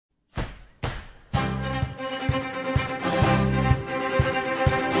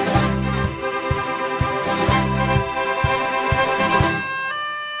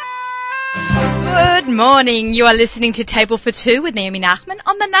morning. You are listening to Table for Two with Naomi Nachman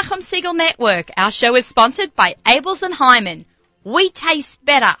on the Nachum Segal Network. Our show is sponsored by Abels and Hyman. We taste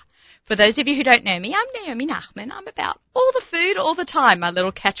better. For those of you who don't know me, I'm Naomi Nachman. I'm about all the food all the time. My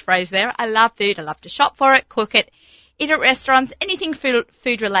little catchphrase there. I love food. I love to shop for it, cook it, eat at restaurants, anything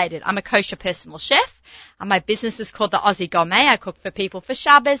food related. I'm a kosher personal chef. My business is called the Aussie Gourmet. I cook for people for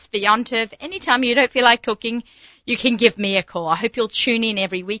Shabbos, for Yom Tov. Anytime you don't feel like cooking, you can give me a call. I hope you'll tune in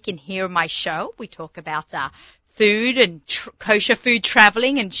every week and hear my show. We talk about food and kosher food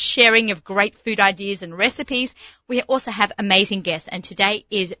traveling and sharing of great food ideas and recipes. We also have amazing guests, and today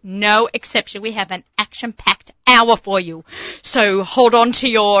is no exception. We have an action-packed hour for you. So hold on to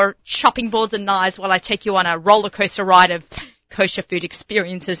your chopping boards and knives while I take you on a roller coaster ride of kosher food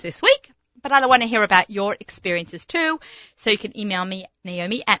experiences this week. But I want to hear about your experiences too. So you can email me,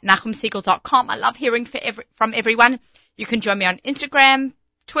 Naomi@NachumSegal.com. I love hearing from everyone. You can join me on Instagram,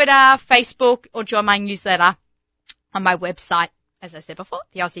 Twitter, Facebook, or join my newsletter on my website, as I said before,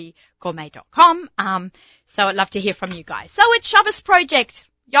 theaussiegourmet.com. So I'd love to hear from you guys. So it's Shabbos Project.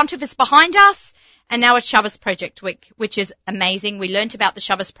 Yom Tov is behind us, and now it's Shabbos Project Week, which is amazing. We learned about the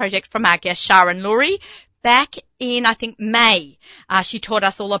Shabbos Project from our guest Sharon Lurie back in, I think, May. She taught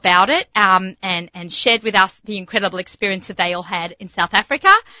us all about it and shared with us the incredible experience that they all had in South Africa.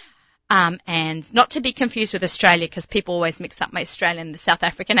 And not to be confused with Australia, because people always mix up my Australian and the South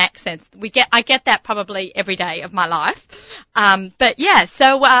African accents. I get that probably every day of my life. But yeah,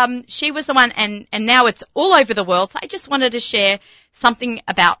 so she was the one, and now it's all over the world. So I just wanted to share something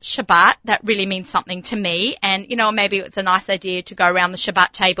about Shabbat that really means something to me. And, you know, maybe it's a nice idea to go around the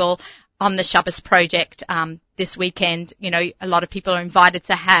Shabbat table on the Shabbos Project this weekend. You know, a lot of people are invited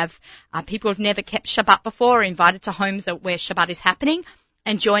to have people who've never kept Shabbat before are invited to homes where Shabbat is happening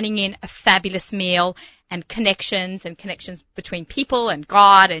and joining in a fabulous meal and connections between people and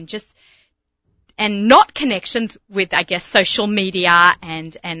God and not connections with, I guess, social media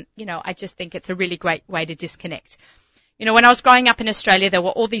and, you know, I just think it's a really great way to disconnect. You know, when I was growing up in Australia, there were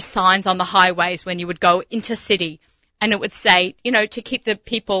all these signs on the highways when you would go intercity, and it would say, you know, to keep the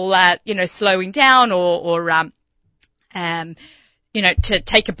people, you know, slowing down or you know, to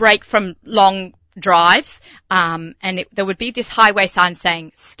take a break from long drives. There would be this highway sign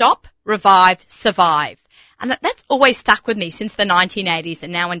saying, stop, revive, survive. And that's always stuck with me since the 1980s.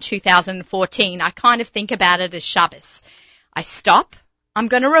 And now in 2014, I kind of think about it as Shabbos. I stop. I'm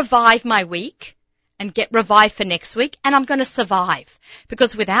going to revive my week and get revived for next week, and I'm going to survive,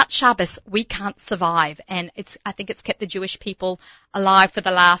 because without Shabbos we can't survive. And I think it's kept the Jewish people alive for the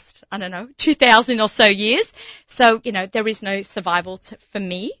last, 2,000 or so years. So, you know, there is no survival for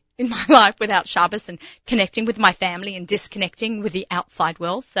me in my life without Shabbos and connecting with my family and disconnecting with the outside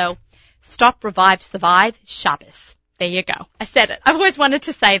world. So stop, revive, survive, Shabbos. There you go. I said it. I've always wanted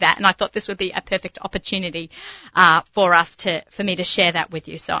to say that, and I thought this would be a perfect opportunity for me to share that with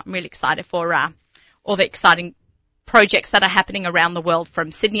you. So I'm really excited for all the exciting projects that are happening around the world,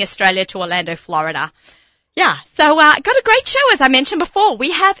 from Sydney, Australia to Orlando, Florida. Yeah, so got a great show, as I mentioned before. We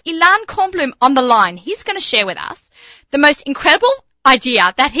have Ilan Kornblum on the line. He's going to share with us the most incredible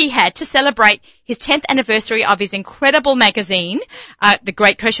idea that he had to celebrate his 10th anniversary of his incredible magazine, the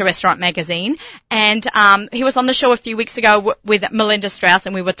Great Kosher Restaurant magazine. And he was on the show a few weeks ago with Melinda Strauss,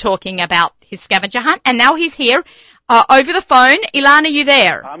 and we were talking about his scavenger hunt. And now he's here over the phone. Ilan, are you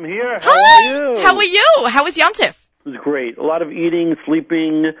there? I'm here. Hi. How are you? How was Yom Tov? It was great. A lot of eating,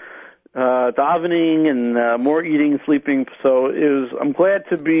 sleeping, davening, and more eating, sleeping. So I'm glad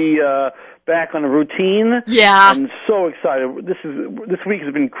to be back on a routine. Yeah. I'm so excited. This week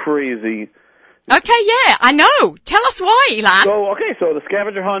has been crazy. Okay, yeah, I know. Tell us why, Ilan. So the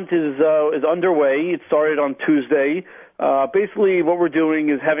scavenger hunt is underway. It started on Tuesday. Basically, what we're doing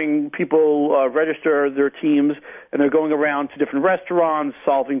is having people register their teams, and they're going around to different restaurants,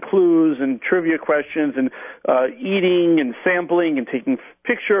 solving clues and trivia questions, and eating and sampling and taking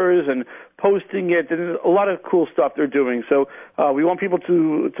pictures and posting it. There's a lot of cool stuff they're doing. So we want people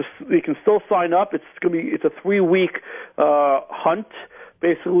they can still sign up. It's a 3-week hunt,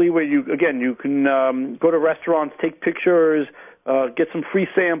 basically, where you can go to restaurants, take pictures, get some free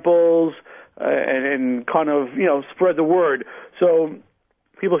samples, and kind of, spread the word. So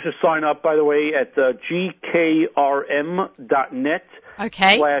people should sign up, by the way, at gkrm.net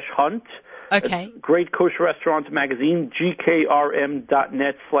 /hunt. Okay. Great Kosher Restaurants Magazine, gkrm.net/hunt,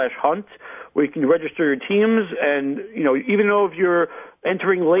 where you can register your teams. And, even though if you're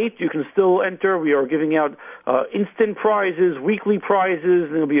entering late, you can still enter. We are giving out instant prizes, weekly prizes.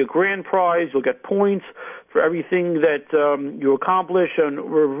 There'll be a grand prize. You'll get points for everything that you accomplish,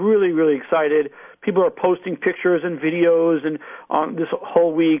 and we're really, really excited people are posting pictures and videos and on this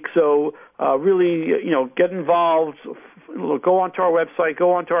whole week. So really, get involved. Go onto our website,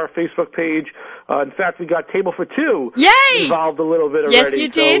 go onto our Facebook page. In fact, we got Table for Two Yay! involved a little bit already. Yes, you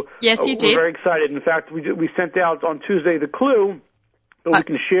did. So, yes, you did. We're very excited. In fact, we sent out on Tuesday the clue. So we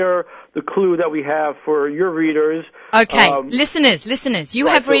can share the clue that we have for your readers. Okay, listeners. You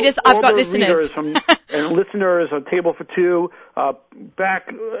have readers, I've got listeners. And listeners on Table for Two. Back,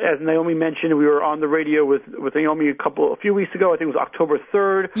 as Naomi mentioned, we were on the radio with Naomi a few weeks ago. I think it was October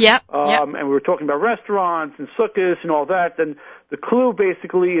 3rd. Yep. And we were talking about restaurants and sukkahs and all that. And the clue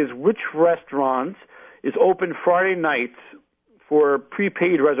basically is which restaurant is open Friday nights for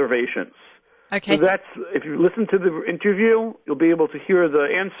prepaid reservations. Okay. So if you listen to the interview, you'll be able to hear the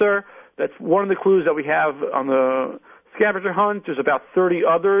answer. That's one of the clues that we have on the scavenger hunt. There's about 30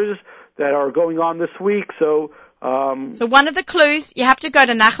 others that are going on this week. So one of the clues, you have to go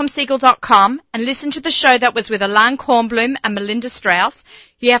to NachumSegal.com and listen to the show that was with Ilan Kornblum and Melinda Strauss.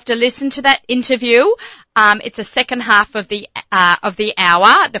 You have to listen to that interview. It's a second half of the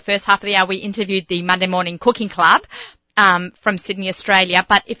hour. The first half of the hour we interviewed the Monday Morning Cooking Club. From Sydney, Australia.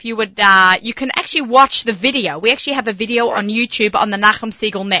 But if you would, you can actually watch the video. We actually have a video on YouTube on the Nachum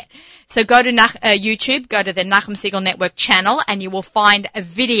Segal Net. So go to YouTube, go to the Nachum Segal Network channel, and you will find a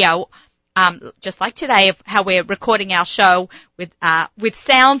video, just like today, of how we're recording our show with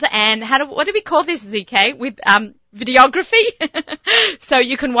sounds and what do we call this, ZK? With, videography. So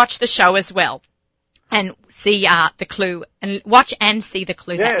you can watch the show as well. And see the clue, and watch and see the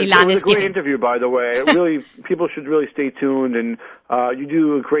clue that Ilan is giving. It was a great interview, by the way. Really, people should really stay tuned, and you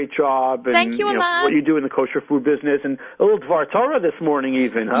do a great job. And, Thank you, Ilan. What you do in the kosher food business, and a little Dvar Torah this morning,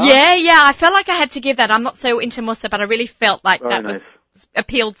 even, huh? Yeah. I felt like I had to give that. I'm not so into Musa, but I really felt like that was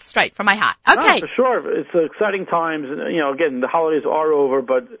appealed straight from my heart. Okay. No, for sure. It's exciting times. And, again, the holidays are over,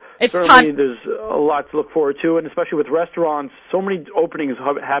 but it's certainly time. There's a lot to look forward to, and especially with restaurants, so many openings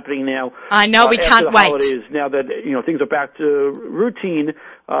happening now. I know, we can't wait. Holidays, now that, things are back to routine,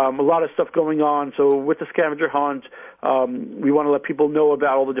 a lot of stuff going on. So with the scavenger hunt, we want to let people know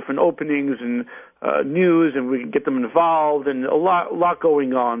about all the different openings and news, and we can get them involved, and a lot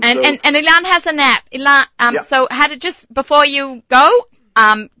going on. And Ilan has an app. Ilan, so just before you go,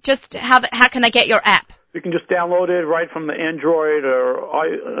 just how can I get your app? You can just download it right from the Android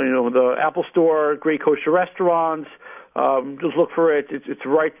or the Apple Store. Great Kosher Restaurants. Just look for it. It's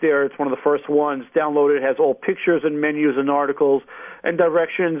right there. It's one of the first ones. Download it. It has all pictures and menus and articles and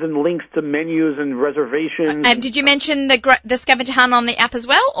directions and links to menus and reservations. And did you mention the scavenger hunt on the app as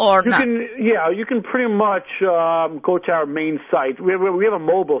well, or no? You can pretty much go to our main site. We have a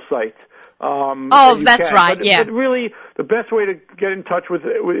mobile site. That's right. But really, the best way to get in touch with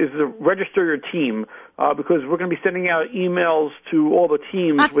is to register your team, because we're going to be sending out emails to all the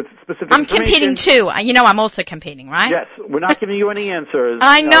teams with specific information. I'm competing too. I'm also competing, right? Yes. We're not giving you any answers.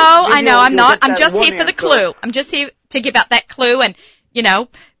 I know. I'm not. I'm just here for the clue. I'm just here to give out that clue and,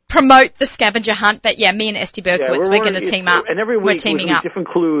 promote the scavenger hunt. But me and Esti Berkowitz, we're going to team up. And every week we're teaming up. Different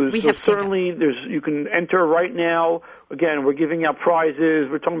clues. We have certainly you can enter right now. Again, we're giving out prizes.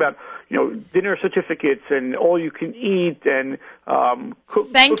 We're talking about, dinner certificates and all you can eat and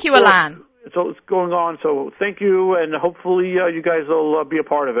Thank you, Ilan. So it's going on. So thank you, and hopefully you guys will be a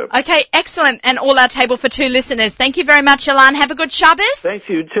part of it. Okay, excellent. And all our Table for Two listeners, thank you very much, Ilan. Have a good Shabbos. Thank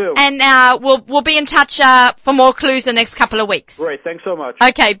you too. And we'll be in touch for more clues the next couple of weeks. Great. Thanks so much.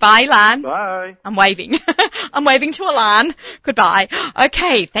 Okay, bye, Ilan. Bye. I'm waving. I'm waving to Ilan. Goodbye.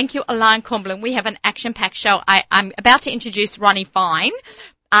 Okay, thank you, Ilan Kornblum. We have an action-packed show. I'm about to introduce Ronnie Fine.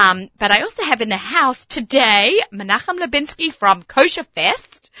 But I also have in the house today Menachem Lubinsky from Kosher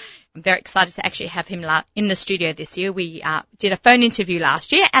Fest. I'm very excited to actually have him in the studio this year. We did a phone interview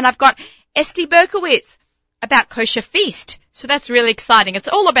last year, and I've got Esti Berkowitz about Kosher Feast. So that's really exciting. It's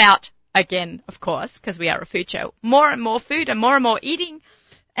all about, again, of course, because we are a food show, more and more food and more eating,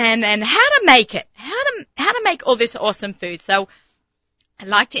 and how to make it, how to make all this awesome food. So I'd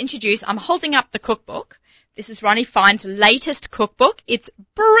like to introduce, I'm holding up the cookbook. This is Ronnie Fine's latest cookbook. It's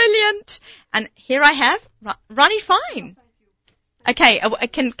brilliant. And here I have Ronnie Fine. Okay,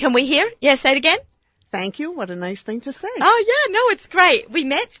 can we hear? Yeah, say it again. Thank you. What a nice thing to say. Oh, yeah, no, it's great. We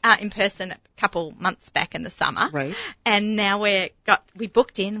met in person a couple months back in the summer. Right. And now we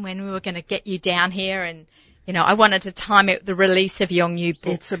booked in when we were going to get you down here, and, I wanted to time it the release of your new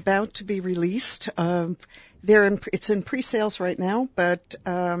book. It's about to be released. It's in pre-sales right now, but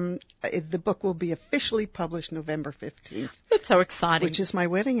the book will be officially published November 15th. That's so exciting. Which is my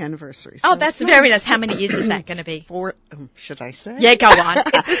wedding anniversary. So that's very nice. How many years is that going to be? Should I say? Yeah, go on.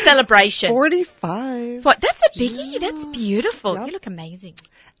 It's a celebration. 45. That's a biggie. Yeah. That's beautiful. Yep. You look amazing.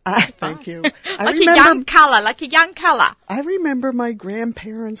 Thank you. Like a young colour. I remember my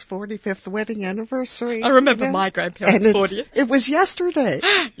grandparents' 45th wedding anniversary. I remember my grandparents' 40th. It was yesterday.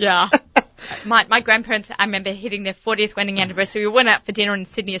 Yeah. My grandparents, I remember hitting their 40th wedding anniversary. We went out for dinner in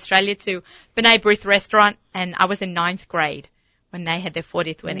Sydney, Australia to B'nai B'rith restaurant, and I was in 9th grade when they had their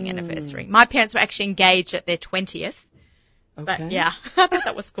 40th wedding anniversary. My parents were actually engaged at their 20th. Okay. But yeah, I thought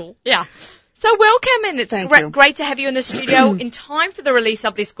that was cool. Yeah. So welcome, and it's great to have you in the studio in time for the release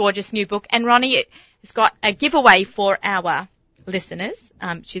of this gorgeous new book. And Ronnie has got a giveaway for our listeners.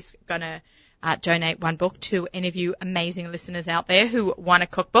 She's going to donate one book to any of you amazing listeners out there who won a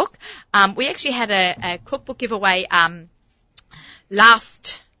cookbook. We actually had a cookbook giveaway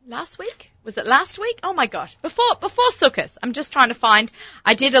last week. Was it last week? Oh my gosh, before Sukkot. I'm just trying to find.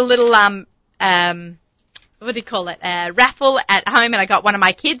 I did a little what do you call it? Raffle at home, and I got one of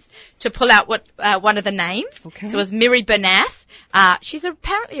my kids to pull out one of the names. Okay. So it was Miri Bernath. She's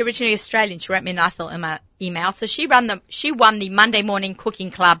apparently originally Australian. She wrote me a nice little email. So she won the Monday Morning Cooking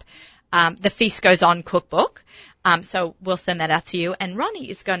Club, The Feast Goes On cookbook. So we'll send that out to you. And Ronnie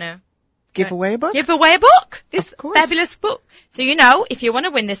is going to give away a book. This fabulous book. So if you want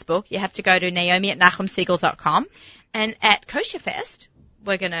to win this book, you have to go to Naomi@NachumSegal.com, and at Kosher Fest,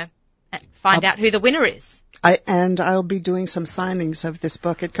 we're going to find out who the winner is. I'll be doing some signings of this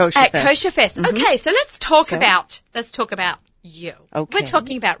book at Kosher Fest. At Kosher Fest. Mm-hmm. Okay, so let's talk about you. Okay. We're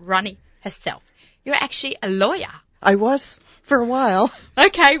talking about Ronnie herself. You're actually a lawyer. I was for a while.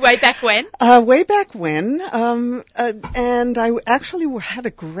 Okay, way back when? Way back when. And I actually had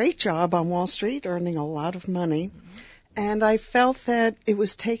a great job on Wall Street, earning a lot of money. Mm-hmm. And I felt that it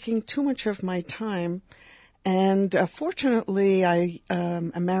was taking too much of my time. And fortunately, I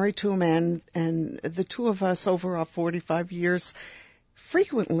am married to a man, and the two of us over our 45 years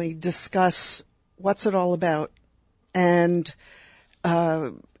frequently discuss what's it all about, and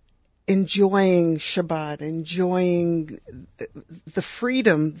enjoying Shabbat, enjoying the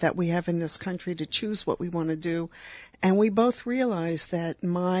freedom that we have in this country to choose what we want to do. And we both realize that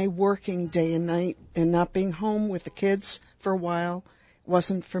my working day and night and not being home with the kids for a while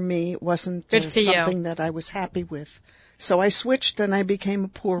wasn't for me. It wasn't something that I was happy with. So I switched and I became a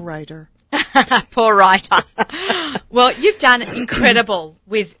poor writer. Poor writer. Well, you've done incredible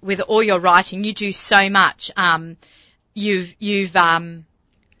with all your writing. You do so much. You've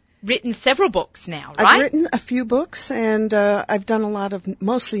written several books now, right? I've written a few books, and I've done a lot of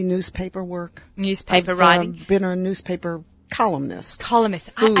mostly newspaper work. Newspaper writing. I've been a newspaper columnist.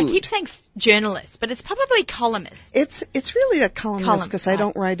 I keep saying journalist, but it's probably columnist. It's really a columnist because I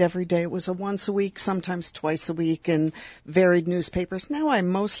don't write every day. It was a once a week, sometimes twice a week, in varied newspapers. Now I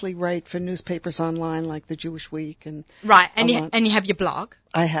mostly write for newspapers online like the Jewish Week and and you have your blog.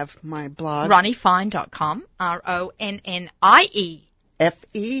 I have my blog. RonnieFine.com. RONNIE.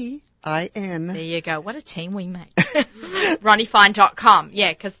 FEIN. There you go. What a team we make. RonnieFine.com. Yeah,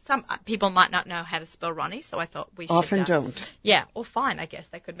 because some people might not know how to spell Ronnie, so I thought we should. Often don't. Yeah, or Fine, I guess.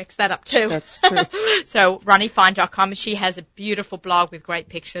 They could mix that up too. That's true. So RonnieFine.com. She has a beautiful blog with great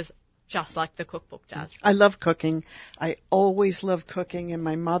pictures, just like the cookbook does. I love cooking. I always loved cooking, and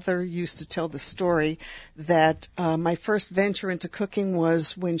my mother used to tell the story that my first venture into cooking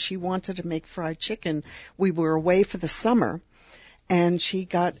was when she wanted to make fried chicken. We were away for the summer, and she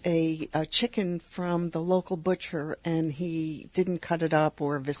got a chicken from the local butcher, and he didn't cut it up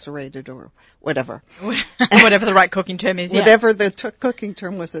or eviscerate it or whatever. Whatever the right cooking term is, Whatever the cooking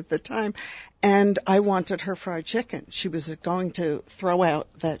term was at the time. And I wanted her fried chicken. She was going to throw out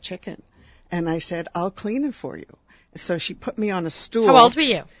that chicken. And I said, I'll clean it for you. So she put me on a stool. How old were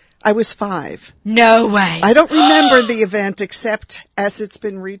you? I was 5. No way. I don't remember the event except as it's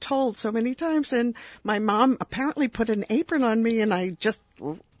been retold so many times. And my mom apparently put an apron on me, and I just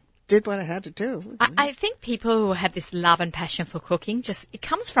did what I had to do. I think people who have this love and passion for cooking, it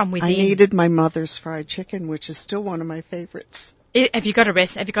comes from within. I needed my mother's fried chicken, which is still one of my favorites. Have you got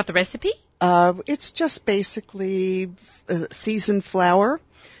the recipe? It's just basically seasoned flour.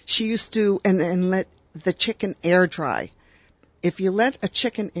 She used to and let the chicken air dry. If you let a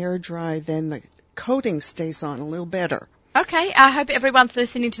chicken air dry, then the coating stays on a little better. Okay, I hope everyone's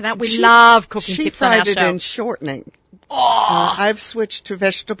listening to that. We love cooking tips on our show. She fried it in shortening. I've switched to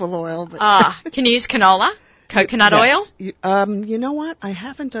vegetable oil. But can you use canola? Coconut oil? You know what? I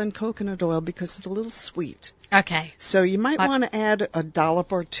haven't done coconut oil because it's a little sweet. Okay. So you might want to add a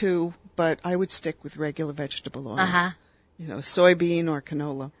dollop or two, but I would stick with regular vegetable oil. Uh-huh. Soybean or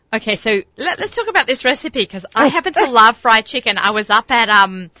canola. Okay, so let's talk about this recipe because I happen to love fried chicken. I was up at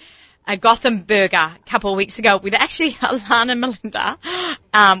a Gothenburger a couple of weeks ago with actually Alana and Melinda.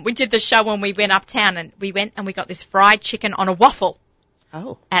 We did the show when we went uptown, and we got this fried chicken on a waffle.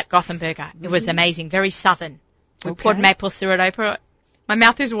 Oh. at Gothenburger. It was amazing, very southern. We Okay. poured maple syrup over it. My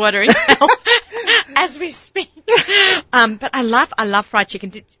mouth is watering now as we speak. But I love fried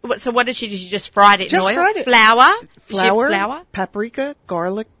chicken. So what did she do? She just fried it Just in oil? fried it. Flour? Flour, paprika,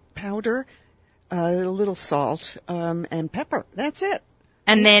 garlic powder, a little salt, and pepper. That's it.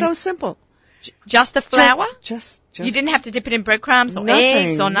 And It's then so simple. just the flour? Just You didn't have to dip it in breadcrumbs or nothing,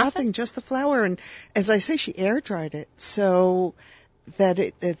 eggs or nothing? just the flour. And as I say, she air dried it so that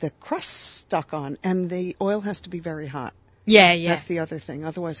the crust stuck on, and the oil has to be very hot. Yeah, yeah. That's the other thing.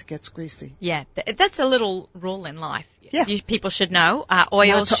 Otherwise, it gets greasy. Yeah, that's a little rule in life. Yeah. People should know.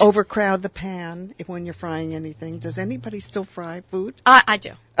 Oil Not to overcrowd the pan when you're frying anything. Does anybody still fry food? I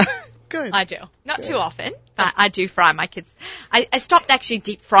do. Good. I do. Not too often, but I do fry my kids. I stopped actually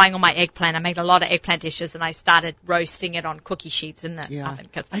deep frying on my eggplant. I made a lot of eggplant dishes, and I started roasting it on cookie sheets in the oven.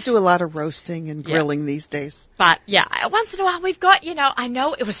 I do a lot of roasting and grilling these days. But, yeah, once in a while we've got, I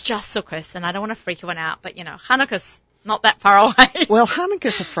know it was just Sukkot, and I don't want to freak anyone out, but, Hanukkah's not that far away. Well,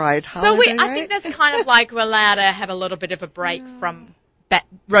 Hanukkah's a fried holiday, I think that's kind of like we're allowed to have a little bit of a break from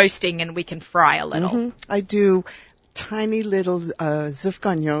roasting, and we can fry a little. Mm-hmm. I do tiny little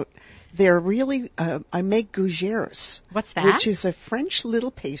zufganiot. They're really, I make gougères. What's that? Which is a French little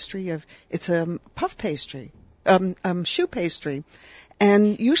pastry it's a puff pastry, choux pastry.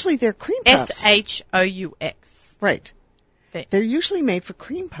 And usually they're cream puffs. Shoux. Right. They're usually made for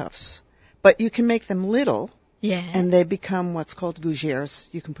cream puffs, but you can make them little. Yeah. And they become what's called gougères.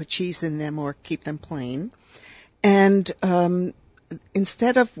 You can put cheese in them or keep them plain. And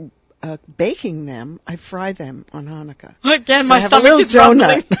instead of baking them, I fry them on Hanukkah. Again, so my I have a stomach little is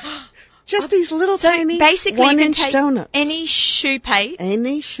rumbling. donut. Just these little tiny basically, you can 1-inch take donuts. any choux paste.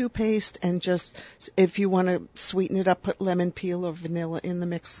 Any choux paste, and just, if you want to sweeten it up, put lemon peel or vanilla in the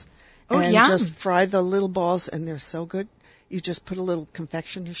mix. And yum. just fry the little balls, and they're so good. You just put a little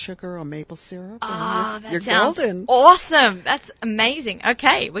confectioner sugar or maple syrup, and That you're sounds golden. awesome. That's amazing.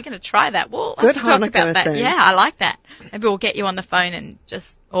 Okay, we're going to try that. We'll have Good to talk Hanukkah about that. thing. Yeah, I like that. Maybe we'll get you on the phone and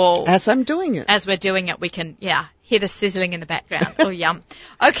just, As I'm doing it. as we're doing it, we can, hear the sizzling in the background. Oh, yum.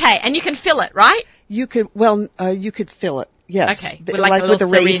 Okay, and you can fill it, right? You could fill it. Yes. Okay, B- with like a with a little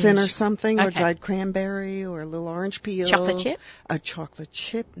raisin syringe. or something, or Okay. dried cranberry, or a little orange peel. Chocolate chip? A chocolate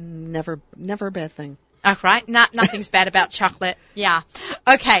chip, never a bad thing. Oh, right. Nothing's bad about chocolate. Yeah.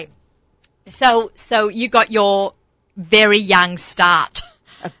 Okay. So you got your very young start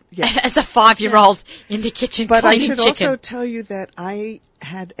Yes. as a 5-year-old in the kitchen But I cleaning should chicken. also tell you that I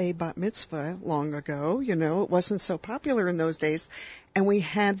had a bat mitzvah long ago. It wasn't so popular in those days. And we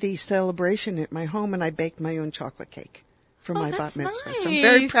had the celebration at my home, and I baked my own chocolate cake for my bat that's mitzvah. So I'm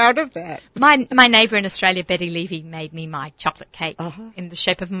very nice. proud of that. My neighbour in Australia, Betty Levy, made me my chocolate cake in the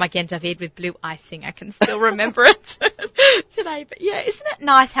shape of a Magen David with blue icing. I can still remember it today. But yeah, isn't it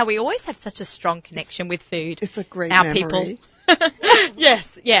nice how we always have such a strong connection with food? It's a great our memory. people.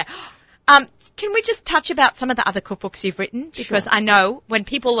 Yes, yeah. Can we just touch about some of the other cookbooks you've written? Because Sure. I know when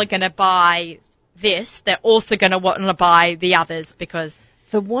people are going to buy this, they're also going to want to buy the others because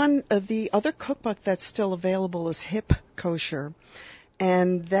The other cookbook that's still available is Hip Kosher,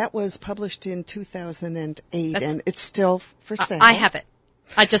 and that was published in 2008, and it's still for sale. I have it.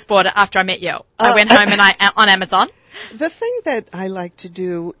 I just bought it after I met you. I went home and on Amazon. The thing that I like to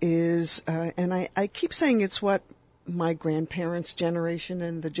do is, and I keep saying it's what my grandparents' generation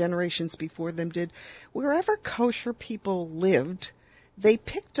and the generations before them did, wherever kosher people lived, they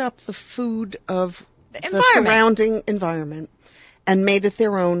picked up the food of the surrounding environment and made it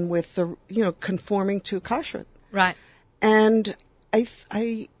their own with conforming to kashrut. Right. And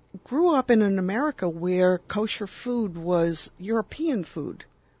I grew up in an America where kosher food was European food,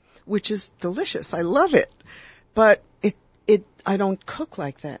 which is delicious. I love it. But I don't cook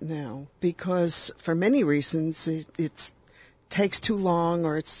like that now because for many reasons it takes too long,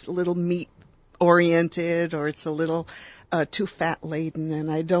 or it's a little meat oriented, or it's a little too fat laden,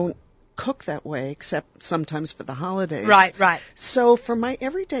 and I don't cook that way except sometimes for the holidays. Right. So for my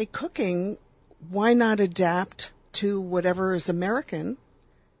everyday cooking, why not adapt to whatever is American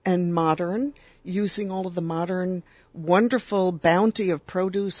and modern, using all of the modern wonderful bounty of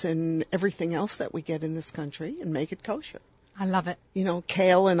produce and everything else that we get in this country, and make it kosher. I love it.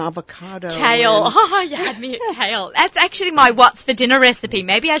 Kale and avocado. Kale. Oh, you had me at kale. That's actually my What's for Dinner recipe.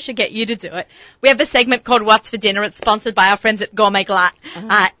 Maybe I should get you to do it. We have a segment called What's for Dinner. It's sponsored by our friends at Gourmet Glatt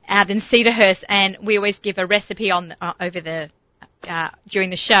out in Cedarhurst, and we always give a recipe on over the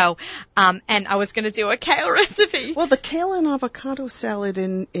during the show, and I was going to do a kale recipe. Well, the kale and avocado salad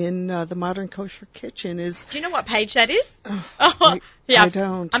in the Modern Kosher Kitchen is... Do you know what page that is? I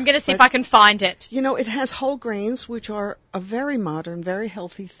don't. I'm going to see if I can find it. You know, it has whole grains, which are a very modern, very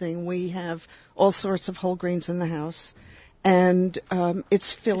healthy thing. We have all sorts of whole grains in the house. And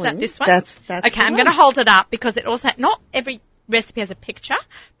it's filling. Is that this one? That's okay, I'm going to hold it up because it also... Not every recipe has a picture,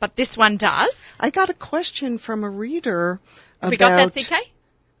 but this one does. I got a question from a reader Have we got that, CK?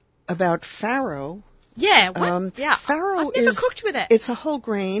 About farro. Yeah, yeah. Farro I've never cooked with it. It's a whole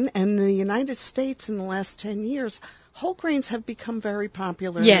grain, and in the United States in the last 10 years, whole grains have become very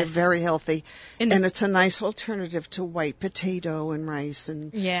popular. Yes. And they're very healthy. And it's a nice alternative to white potato and rice,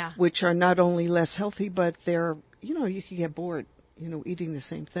 and which are not only less healthy, but they're, you can get bored, eating the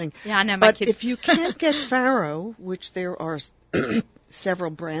same thing. Yeah, I know my kids. But if you can't get farro, which there are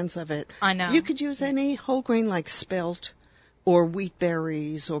several brands of it, I know. You could use any whole grain like spelt or wheat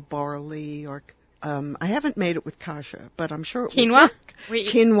berries or barley or I haven't made it with kasha, but I'm sure it would quinoa. work.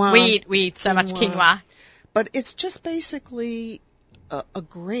 Quinoa. We eat so much quinoa. But it's just basically a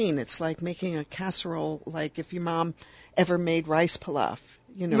grain. It's like making a casserole, like if your mom ever made rice pilaf.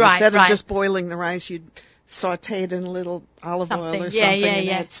 Instead of just boiling the rice, you'd saute it in a little olive oil or something and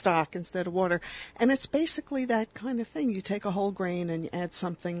add stock instead of water. And it's basically that kind of thing. You take a whole grain and you add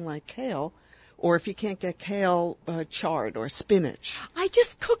something like kale, or if you can't get kale, chard or spinach. I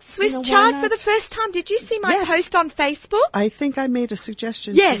just cooked Swiss chard for the first time. Did you see my post on Facebook? I think I made a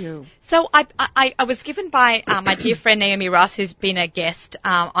suggestion to you. So I was given by my dear friend Naomi Ross, who's been a guest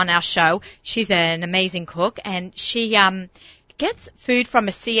on our show. She's an amazing cook, and she gets food from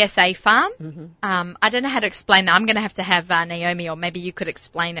a CSA farm. Mm-hmm. I don't know how to explain that. I'm going to have Naomi, or maybe you could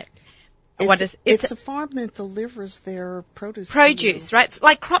explain it. It's a farm that delivers their produce, right? It's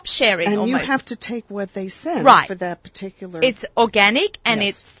like crop sharing, and almost. You have to take what they send for that particular. It's organic and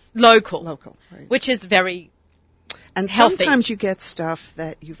it's local, right. Which is very and healthy. Sometimes you get stuff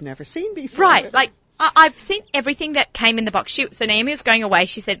that you've never seen before, right? Like I've seen everything that came in the box. So Naomi was going away.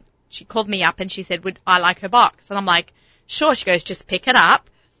 She called me up and she said, "Would I like her box?" And I'm like, "Sure." She goes, "Just pick it up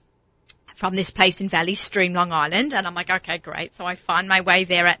from this place in Valley Stream, Long Island." And I'm like, okay, great. So I find my way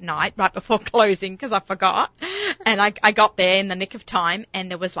there at night, right before closing, because I forgot. And I got there in the nick of time, and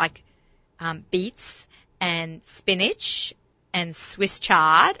there was like beets and spinach and Swiss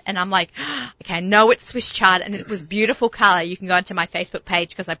chard. And I'm like, okay, I know it's Swiss chard, and it was beautiful color. You can go onto my Facebook page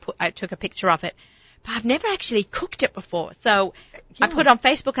because I took a picture of it. But I've never actually cooked it before. So I put it on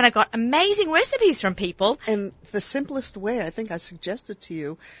Facebook, and I got amazing recipes from people. And the simplest way, I think I suggested to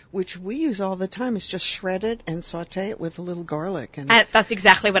you, which we use all the time, is just shred it and saute it with a little garlic. And that's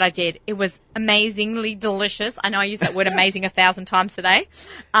exactly what I did. It was amazingly delicious. I know I use that word amazing 1,000 times today.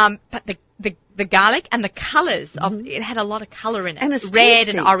 But the garlic and the colors of it had a lot of color in it. And it's red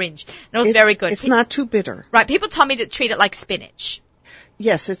tasty. And orange. And it was very good. It's not too bitter. Right. People told me to treat it like spinach.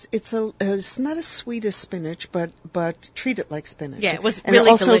 Yes, it's not as sweet as spinach, but treat it like spinach. Yeah, it was and really delicious. And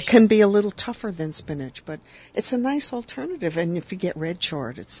it also delicious. can be a little tougher than spinach, but it's a nice alternative. And if you get red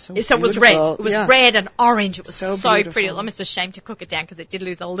chard, it's so beautiful. It was red. It was red and orange. It was so pretty. I'm almost ashamed to cook it down because it did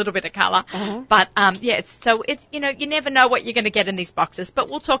lose a little bit of color. Uh-huh. But it's you never know what you're going to get in these boxes. But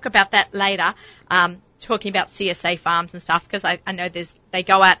we'll talk about that later. Talking about CSA farms and stuff, because I know they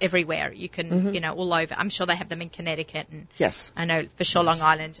go out everywhere. You can, all over. I'm sure they have them in Connecticut, and yes, I know for sure Long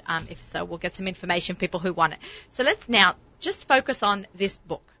Island. If so, we'll get some information for people who want it. So let's now just focus on this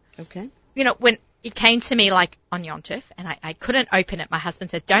book. Okay. When it came to me like on Yontif, and I couldn't open it. My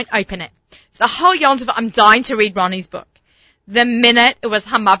husband said, "Don't open it." So the whole Yontif, I'm dying to read Ronnie's book. The minute it was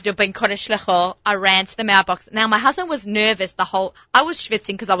Hamavdu ben Kodesh Lechol, I ran to the mailbox. Now my husband was nervous. I was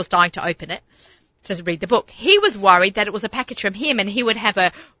schwitzing because I was dying to open it to read the book. He was worried that it was a package from him and he would have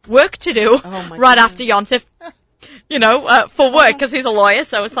a work to do right after Yontif, for work, because he's a lawyer.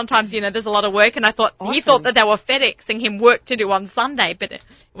 So sometimes, there's a lot of work. And I thought, he thought that they were FedExing him work to do on Sunday, but it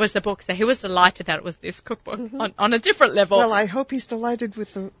was the book. So he was delighted that it was this cookbook on a different level. Well, I hope he's delighted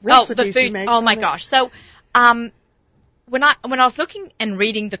with the recipes the food. you make. Oh my gosh. So, when I was looking and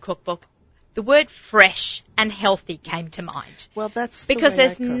reading the cookbook, the word fresh and healthy came to mind. Well, that's because the way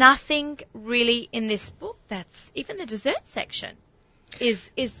there's I cook. Nothing really in this book that's, even the dessert section is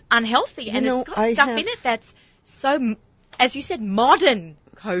unhealthy, and it's got stuff in it that's so, as you said, modern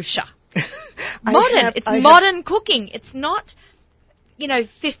kosher. It's modern cooking. It's not,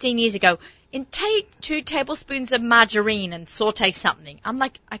 15 years ago. Take 2 tablespoons of margarine and saute something. I'm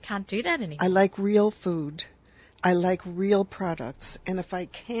like, I can't do that anymore. I like real food. I like real products, and if I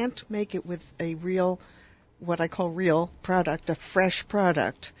can't make it with a real, what I call real product, a fresh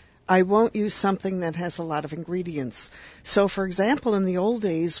product, I won't use something that has a lot of ingredients. So, for example, in the old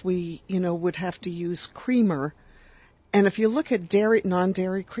days, we, would have to use creamer. And if you look at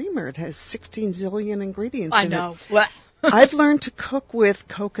non-dairy creamer, it has 16 zillion ingredients in know. it. I've learned to cook with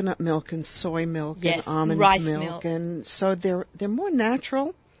coconut milk and soy milk yes, and almond rice milk, and so they're more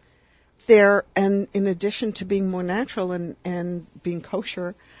natural. And in addition to being more natural and being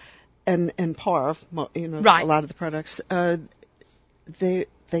kosher and parv, right. a lot of the products, they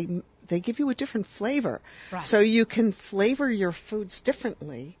give you a different flavor. Right. So you can flavor your foods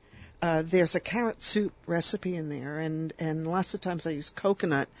differently. There's a carrot soup recipe in there, and lots of times I use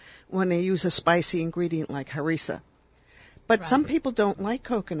coconut when I use a spicy ingredient like harissa. But some people don't like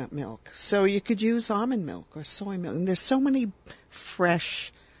coconut milk, so you could use almond milk or soy milk. And there's so many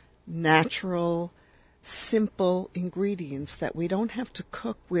fresh, natural, simple ingredients that we don't have to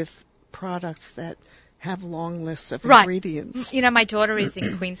cook with products that have long lists of ingredients. My daughter is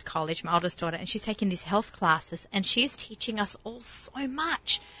in Queen's College, my oldest daughter, and she's taking these health classes, and she's teaching us all so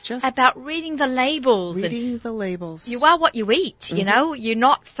much about reading the labels. Reading the labels. You are what you eat, You're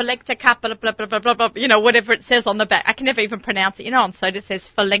not Felecta Kappa, blah, blah, blah, blah, blah, whatever it says on the back. I can never even pronounce it. On soda it says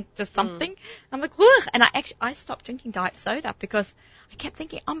Felecta something. I'm like, ugh. And I stopped drinking diet soda because I kept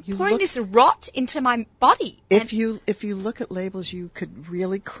thinking, I'm pouring this rot into my body. If you look at labels, you could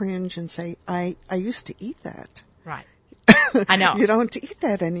really cringe and say, I used to eat that. Right. I know. You don't eat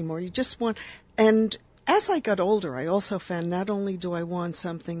that anymore. You just want, and as I got older, I also found not only do I want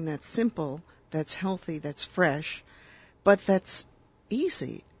something that's simple, that's healthy, that's fresh, but that's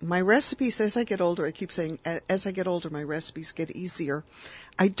easy. My recipes, as I get older, I keep saying, as I get older, my recipes get easier.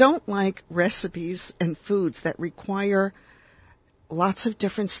 I don't like recipes and foods that require lots of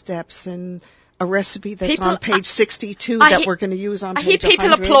different steps and a recipe that's on page 62 that we're going to use on page 100. I hear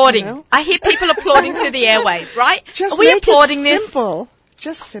people applauding. I hear people applauding through the airwaves, right? Just Are we applauding this? Simple.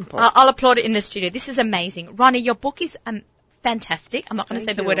 Just simple. I'll applaud it in the studio. This is amazing. Ronnie, your book is fantastic. I'm not going to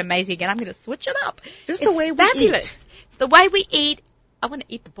say the word amazing again. I'm going to switch it up. This is the way we eat. It's the way we eat. I want to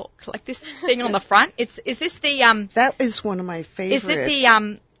eat the book. Like this thing on the front. Is this the That is one of my favorites. Is it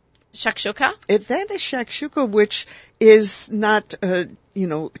the shakshuka? That is shakshuka, which is not,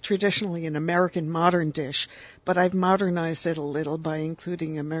 traditionally an American modern dish, but I've modernized it a little by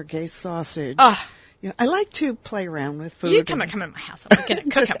including a merguez sausage. Oh. I like to play around with food. You come in my house. I'm going to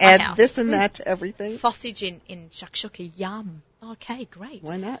cook just at my add house. this and that to everything. Sausage in shakshuka, yum. Okay, great.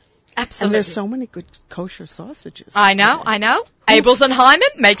 Why not? Absolutely. And there's so many good kosher sausages. I know. Abels and Hyman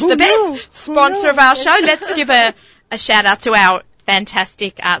makes the best. Sponsor of our show. Let's give a shout out to our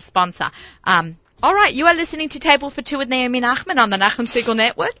fantastic sponsor. All right, you are listening to Table for Two with Naomi Nachman on the Nachum Segal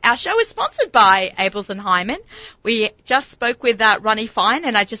Network. Our show is sponsored by Abels and Hyman. We just spoke with Ronnie Fine,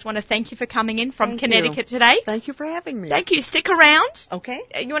 and I just want to thank you for coming in from Connecticut today. Thank you for having me. Thank you. Stick around. Okay.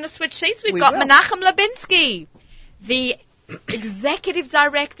 You want to switch seats? We've got Menachem Lubinsky, the executive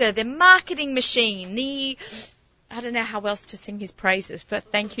director, the marketing machine, I don't know how else to sing his praises, but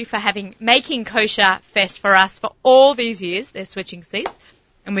thank you for making Kosher Fest for us for all these years. They're switching seats.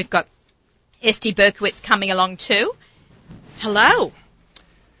 And we've got Esti Berkowitz coming along too. Hello.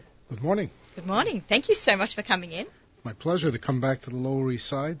 Good morning. Good morning. Thank you so much for coming in. My pleasure to come back to the Lower East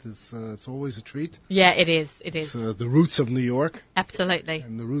Side. It's always a treat. Yeah, it is. It is. It's the roots of New York. Absolutely.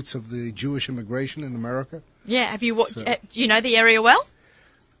 And the roots of the Jewish immigration in America. Yeah. Have you? Do you know the area well?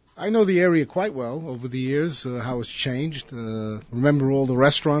 I know the area quite well over the years, how it's changed. Remember all the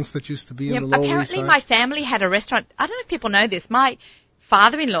restaurants that used to be in the Lower East Side? Apparently my family had a restaurant. I don't know if people know this. My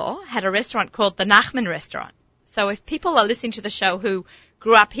father-in-law had a restaurant called the Nachman Restaurant. So if people are listening to the show who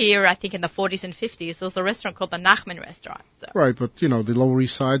grew up here, I think in the 40s and 50s, there was a restaurant called the Nachman Restaurant. So. Right, but the Lower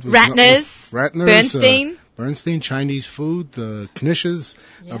East Side was Ratner's, Bernstein, Chinese food, Knishes,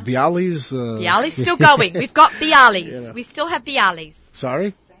 Bialys. Bialys still going. We've got Bialys. Yeah. We still have Bialys.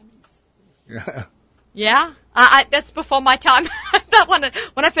 Sorry? Yeah. Yeah? That's before my time. That one,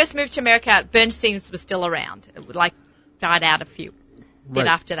 when I first moved to America, Bernstein's was still around. It died out a bit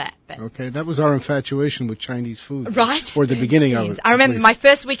after that. But. Okay, that was our infatuation with Chinese food. Right. Or the beginning of it. I remember my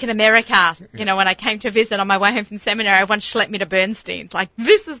first week in America, when I came to visit on my way home from seminary, everyone schlepped me to Bernstein's. Like,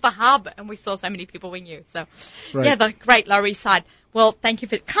 this is the hub. And we saw so many people we knew. So, the great Lower East Side. Well, thank you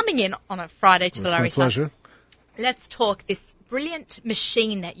for coming in on a Friday to the Lower East Side. It's my pleasure. Let's talk this brilliant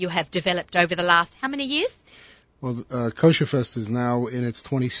machine that you have developed over the last, how many years? Well, Kosher Fest is now in its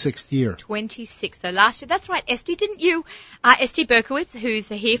 26th year. 26th. So last year, that's right. Esti, didn't you? Esti Berkowitz, who's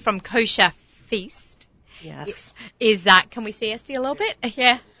here from Kosher Feast. Yes. Can we see Esti a little bit?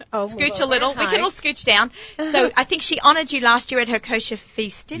 Yeah. scooch a little. Hi. We can all scooch down. So I think she honoured you last year at her kosher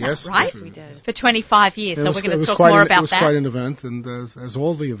feast dinner, Yes, right? yes, we did. For 25 years. It So was- we're going it to was talk quite more an- about It was that. quite an event, and as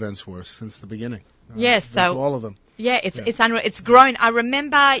all the events were since the beginning. Yes, so all of them. yeah, it's unreal. It's grown. I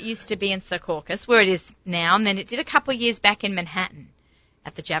remember it used to be in Secaucus, where it is now, and then it did a couple of years back in Manhattan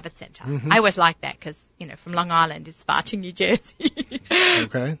at the Javits Center. I always like that because, from Long Island it's far to New Jersey.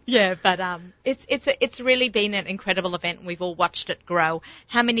 Okay. Yeah, but it's really been an incredible event, and we've all watched it grow.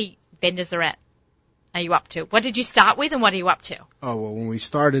 How many vendors are you up to? What did you start with, and what are you up to? Oh, well, when we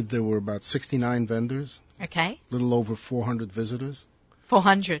started, there were about 69 vendors, Okay, a little over 400 visitors.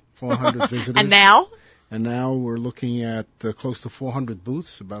 400. 400 visitors. And now? And now we're looking at close to 400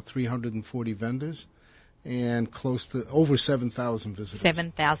 booths, about 340 vendors, and close to over 7,000 visitors.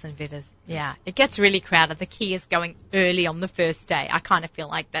 7,000 visitors. Yeah, it gets really crowded. The key is going early on the first day. I kind of feel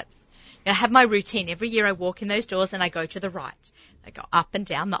like that's. I have my routine. Every year I walk in those doors and I go to the right. I go up and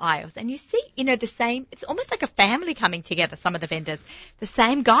down the aisles. And you see, the same, it's almost like a family coming together, some of the vendors. The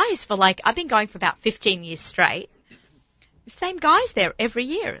same guys I've been going for about 15 years straight. The same guys there every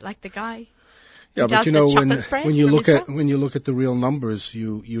year, like the guy who Yeah, does but the chocolate spread when you from look at Israel. when you look at the real numbers,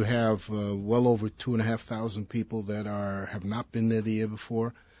 you have well over 2,500 people that have not been there the year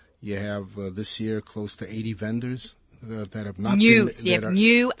before. You have this year close to 80 vendors that have not New, been. so you that have are-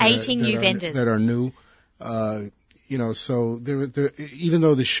 new, that are- 80 new that are- vendors. that are new. So there, even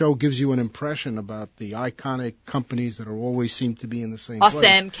though the show gives you an impression about the iconic companies that are always seem to be in the same place.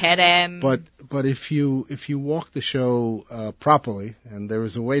 Awesome, Kedem. But if you walk the show properly, and there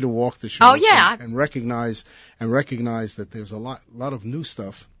is a way to walk the show, Oh, yeah. and recognize that there's a lot of new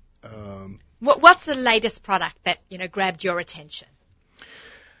stuff. What's the latest product that, grabbed your attention?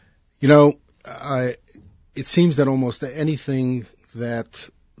 It seems that almost anything that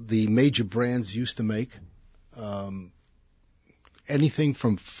the major brands used to make, anything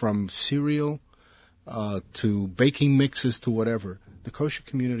from cereal to baking mixes to whatever, the kosher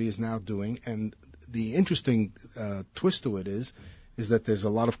community is now doing. And the interesting twist to it is that there's a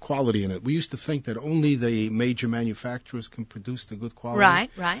lot of quality in it. We used to think that only the major manufacturers can produce the good quality.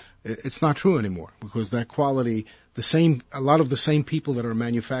 Right. It's not true anymore, because that quality, a lot of the same people that are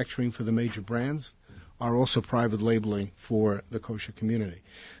manufacturing for the major brands are also private labeling for the kosher community.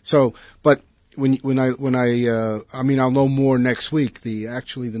 So, but I'll know more next week. The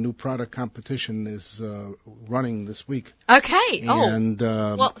new product competition is running this week. Okay. And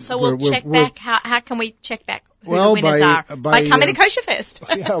we'll check back. How can we check back who Well, the winners are? By coming to Kosher Fest.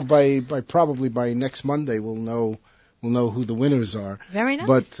 Yeah, probably by next Monday we'll know who the winners are. Very nice.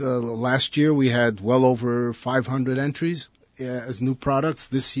 But last year we had well over 500 entries as new products.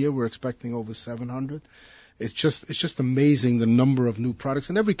 This year we're expecting over 700. It's just amazing the number of new products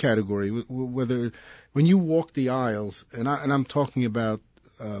in every category. Whether when you walk the aisles, and I'm talking about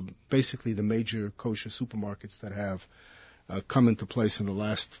basically the major kosher supermarkets that have come into place in the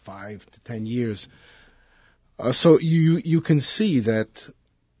last 5 to 10 years. So you can see that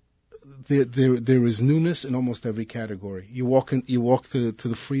there is newness in almost every category. You walk to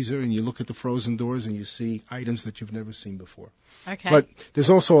the freezer and you look at the frozen doors and you see items that you've never seen before. Okay. But there's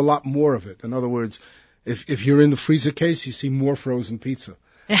also a lot more of it. In other words, if you're in the freezer case, you see more frozen pizza.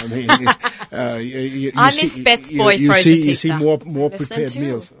 I mean, I miss Bet's Boy frozen pizza. You see more miss them prepared too.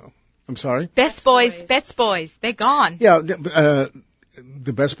 meals. I'm sorry? Best Boys, they're gone. Yeah,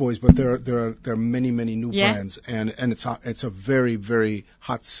 the Best Boys, but there are many new brands, and it's a very, very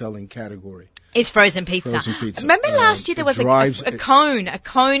hot selling category. Is frozen pizza. Frozen pizza. Remember last year there was a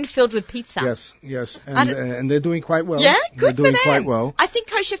cone filled with pizza. Yes, and they're doing quite well. Yeah, They're good for doing them. quite well. I think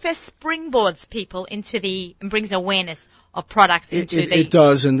Kosher Fest springboards people and brings awareness of products into It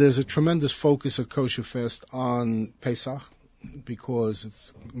does, and there's a tremendous focus at Kosher Fest on Pesach, because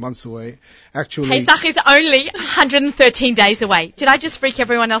it's months away. Actually, Pesach is only 113 days away. Did I just freak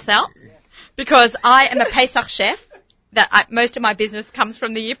everyone else out? Because I am a Pesach chef. Most of my business comes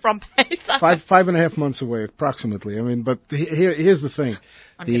from the year from Pesach. 5.5 months away, approximately. I mean, but here's the thing.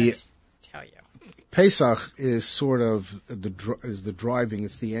 I'm going to tell you. Pesach is sort of the driving,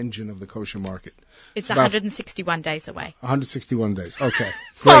 it's the engine of the kosher market. It's 161 days away. 161 days. Okay.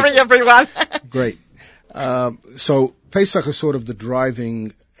 Sorry, everyone. Great. So Pesach is sort of the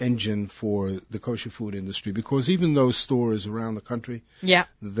driving engine for the kosher food industry, because even those stores around the country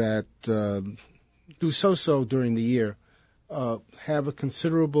that do so during the year have a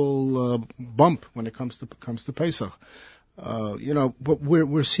considerable bump when it comes to Pesach. But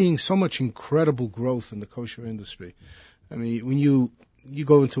we're seeing so much incredible growth in the kosher industry. I mean, when you you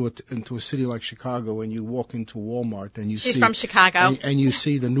go into a city like Chicago and you walk into Walmart and you She's see from Chicago. and you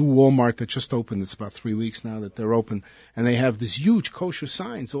see the new Walmart that just opened. It's about 3 weeks now that they're open, and they have these huge kosher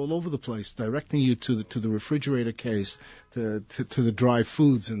signs all over the place directing you to the refrigerator case, to the dry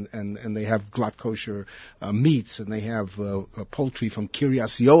foods, and they have glatt kosher meats, and they have poultry from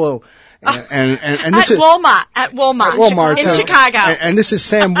Kiryas Yoel, and this at Walmart in Chicago. And this is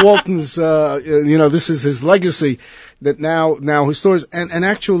Sam Walton's, this is his legacy. That now his stores, and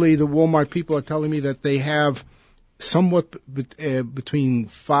actually the Walmart people are telling me that they have somewhat between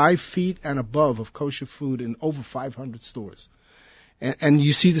 5 feet and above of kosher food in over 500 stores. And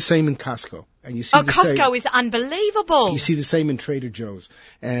you see the same in Costco. And you see Costco is unbelievable. You see the same in Trader Joe's.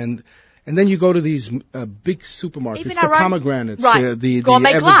 And then you go to these big supermarkets, even the pomegranates, the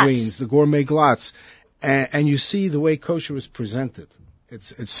evergreens, the gourmet glots, and you see the way kosher is presented.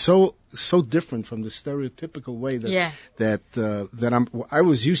 It's so different from the stereotypical way that I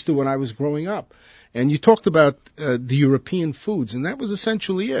was used to when I was growing up. And you talked about the European foods, and that was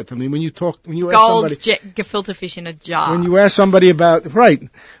essentially it. I mean, when you ask somebody, gefilte fish in a jar. When you ask somebody about right,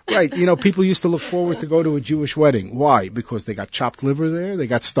 people used to look forward to go to a Jewish wedding. Why? Because they got chopped liver there, they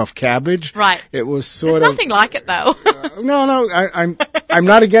got stuffed cabbage. Right. It was There's nothing like it though. No, I'm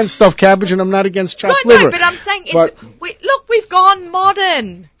not against stuffed cabbage, and I'm not against chopped liver. No, but I'm saying we've gone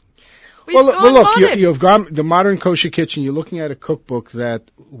modern. Look, you've got the modern kosher kitchen. You're looking at a cookbook that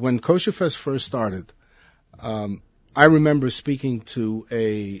when Kosher Fest first started, I remember speaking to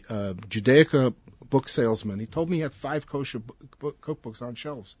a Judaica book salesman. He told me he had 5 kosher cookbooks on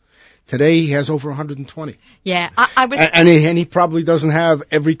shelves. Today he has over 120. Yeah, I was, and he probably doesn't have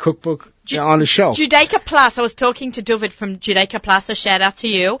every cookbook on his shelf. Judaica Plus. I was talking to David from Judaica Plus. A shout out to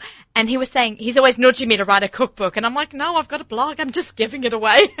you. And he was saying he's always nudging me to write a cookbook, and I'm like, no, I've got a blog. I'm just giving it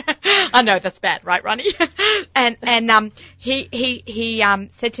away. I know that's bad, right, Ronnie? and he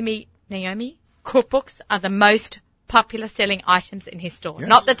said to me, Naomi, cookbooks are the most popular selling items in his store. Yes.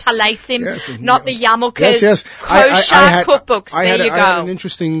 Not the Talasim, not the Yarmulkes, kosher cookbooks. I had an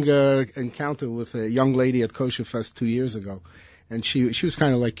interesting encounter with a young lady at Kosher Fest 2 years ago, and she was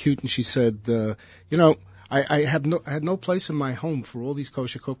kind of like cute, and she said, I had no place in my home for all these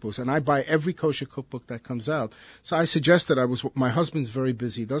kosher cookbooks, and I buy every kosher cookbook that comes out. So I suggested my husband's very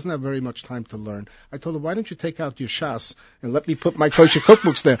busy, doesn't have very much time to learn. I told her, why don't you take out your shas and let me put my kosher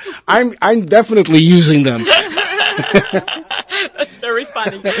cookbooks there? I'm definitely using them. That's very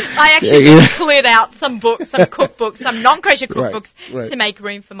funny. I actually cleared out some cookbooks, some non-kosher cookbooks to make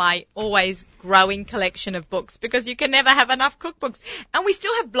room for my always growing collection of books, because you can never have enough cookbooks. And we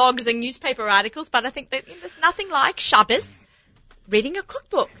still have blogs and newspaper articles, but I think that there's nothing like Shabbos reading a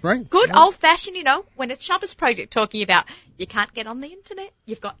cookbook. Right. Good old-fashioned, when it's Shabbos Project talking about you can't get on the internet,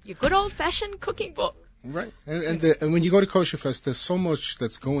 you've got your good old-fashioned cooking book. Right. And when you go to Kosher Fest, there's so much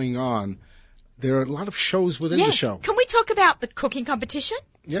that's going on. There are a lot of shows within the show. Can we talk about the cooking competition?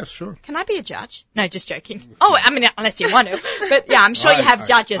 Yes, sure. Can I be a judge? No, just joking. Oh, I mean, unless you want to. But yeah, I'm sure you have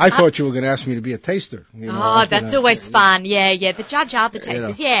judges. I thought you were going to ask me to be a taster. That's always fun. Yeah. The judge are the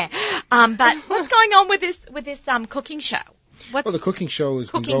tasters. Yeah. But what's going on with this cooking show? The cooking show has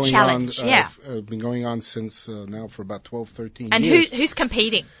been going challenge, on. Been going on since now for about 12, 13 years. And who's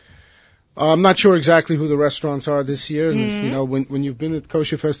competing? I'm not sure exactly who the restaurants are this year. Mm-hmm. When you've been at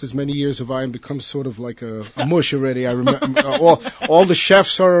Kosher Fest as many years as I am, becomes sort of like a mush already. I remember all the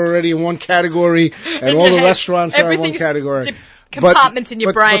chefs are already in one category, and all the restaurants are in one category. Compartments in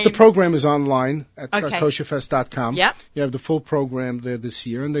your brain. But the program is online at kosherfest.com. Yep. You have the full program there this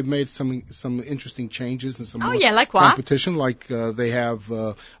year, and they've made some interesting changes and some like what? competition. Like they have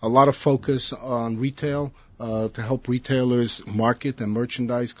a lot of focus on retail. To help retailers market and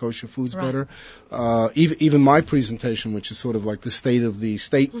merchandise kosher foods better. Even my presentation, which is sort of like the state of the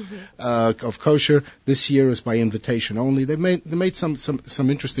state of kosher, this year is by invitation only. They made some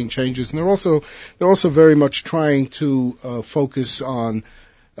interesting changes, and they're also very much trying to focus on.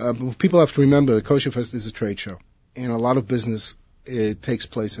 People have to remember that Kosher Fest is a trade show, and a lot of business takes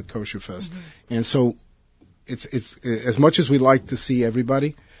place at Kosher Fest, and so it's as much as we like to see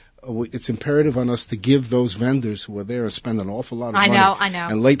everybody. It's imperative on us to give those vendors who are there and spend an awful lot of money. I know.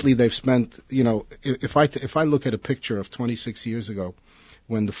 And lately they've spent, if I look at a picture of 26 years ago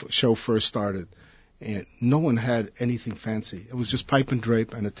when the show first started, and no one had anything fancy. It was just pipe and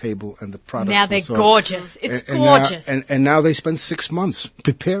drape and a table and the products. Now they're gorgeous. It's gorgeous. And now they spend 6 months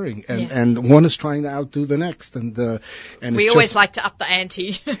preparing, and one is trying to outdo the next. And we always like to up the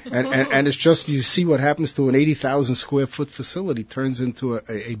ante. and it's just, you see what happens to an 80,000 square foot facility turns into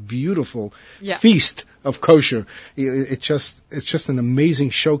a beautiful feast of kosher. It's just an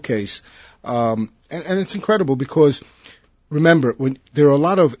amazing showcase. And it's incredible because remember, when there are a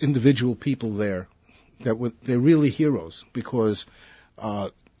lot of individual people there they're really heroes because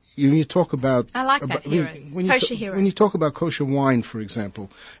you talk about I like that, heroes. Kosher heroes. When you talk about kosher wine, for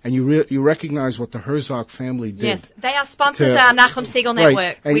example, and you recognize what the Herzog family did. Yes, they are sponsors of our Nachum Siegel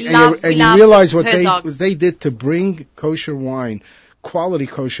Network. And, we love you love realize what Herzogs. they did to bring kosher wine, quality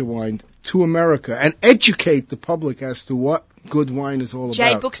kosher wine, to America and educate the public as to what good wine is all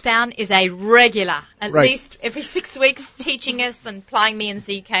Jay about. Buxbaum is a regular, at Right. least every 6 weeks, teaching us and plying me and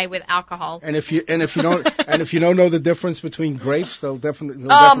ZK with alcohol. And if you don't know the difference between grapes, they'll definitely.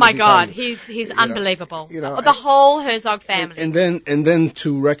 Oh my God, tell you. he's unbelievable. know, the whole Herzog family. And then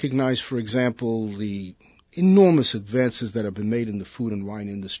to recognize, for example, the enormous advances that have been made in the food and wine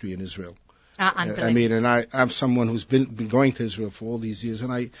industry in Israel. Unbelievable. I mean, and I'm someone who's been going to Israel for all these years,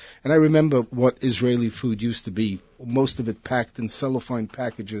 and I remember what Israeli food used to be. Most of it packed in cellophane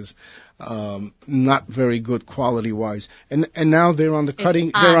packages, not very good quality wise. And now they're on the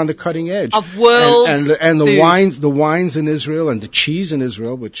cutting edge of world and the wines in Israel and the cheese in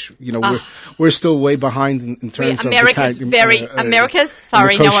Israel, which we're still way behind in terms of America's America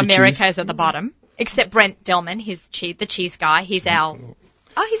is at the bottom, except Brent Delman, the cheese guy. He's our.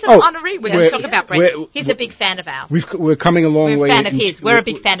 Oh, he's an honorary. We're going to talk about Brent. He's a big fan of ours. We're coming a long way. We're a fan of his. We're a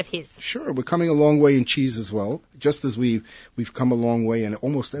big fan of his. Sure, we're coming a long way in cheese as well, just as we've come a long way in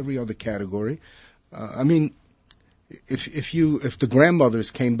almost every other category. I mean, if the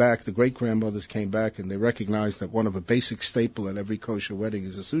grandmothers came back, the great grandmothers came back, and they recognized that one of a basic staple at every kosher wedding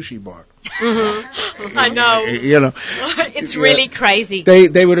is a sushi bar. Mm-hmm. I know. It's really crazy.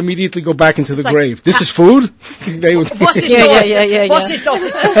 They would immediately go back into the grave. This is food. They would. What's his yeah. What's his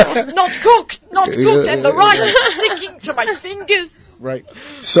Not cooked, and the rice is sticking to my fingers. Right.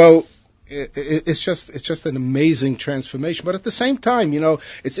 So. It's just an amazing transformation. But at the same time,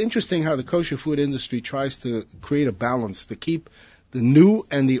 it's interesting how the kosher food industry tries to create a balance to keep the new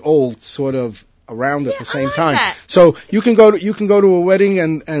and the old sort of around at the same time. That. So you can go to a wedding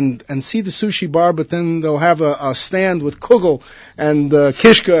and see the sushi bar, but then they'll have a stand with kugel and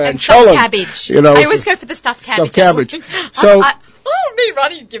kishka and stuffed cabbage. I always go for the stuffed cabbage. So. Me,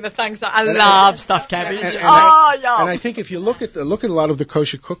 Ronnie, give a thumbs up. I love stuffed cabbage. And I think if you look at a lot of the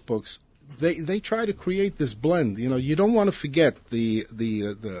kosher cookbooks, they try to create this blend. You don't want to forget the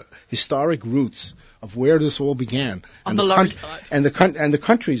historic roots of where this all began on the lower side, and the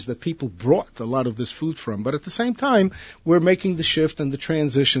countries that people brought a lot of this food from. But at the same time, we're making the shift and the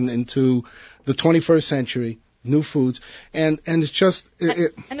transition into the 21st century, new foods, and it's just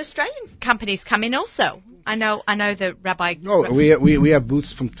and Australian companies come in also. I know the Rabbi. No, we have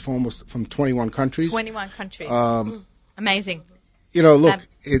booths from 21 countries. 21 countries. Amazing. Look,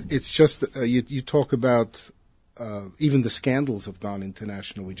 it's just you talk about even the scandals have gone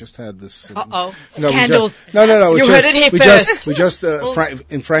international. We just had this. Scandals. No. You heard it here first. We just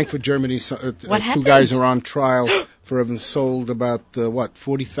in Frankfurt, Germany, two guys are on trial for having sold about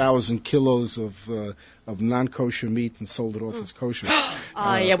 40,000 kilos of non-kosher meat and sold it off as kosher.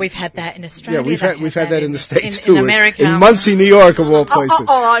 We've had that in Australia. Yeah, we've had that in the States too. In America, in Muncie, New York, of all places.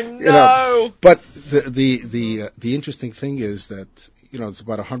 No. But the interesting thing is that it's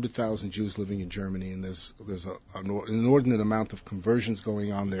about 100,000 Jews living in Germany, and there's an inordinate amount of conversions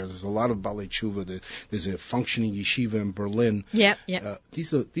going on there. There's a lot of Balei Tshuva. There's a functioning yeshiva in Berlin. Yeah.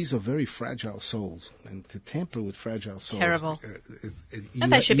 These are very fragile souls, and to tamper with fragile souls, terrible.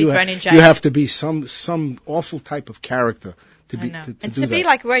 They should be thrown in jail. You have to be some awful type of character to be to be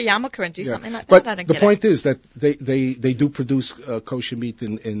like Roy Yarmulke and do something like that. But the point is that they do produce kosher meat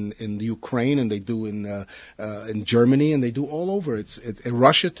in the Ukraine, and they do in Germany, and they do all over.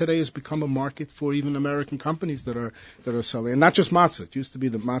 Russia today has become a market for even American companies that are selling, and not just matzah. It used to be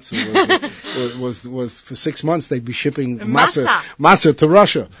that matzah was for 6 months they'd be shipping matzah to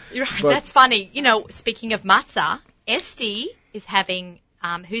Russia. Right, that's funny. Speaking of matzah, Esty is having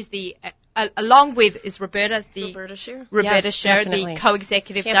who's the along with is Roberta Scher, the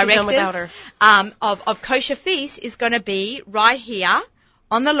co-executive director of Kosher Feast, is going to be right here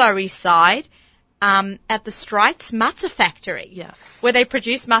on the Lower East Side at the Streitz Matzah Factory. Yes. Where they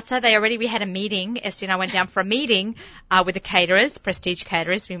produce matzah. We had a meeting. Esty and I went down for a meeting with the caterers, Prestige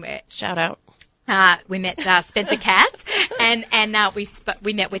Caterers. Shout out. We met Spencer Katz, and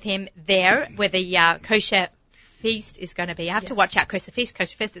we met with him there where the Kosher Feast is going to be. I have to watch out Kosher Feast.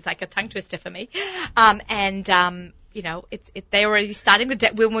 Kosher Feast is like a tongue twister for me. They already starting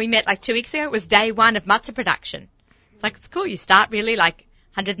when we met like 2 weeks ago, it was day one of matzah production. It's cool. You start really like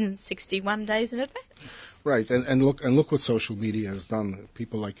 161 days in advance. Right, and look what social media has done.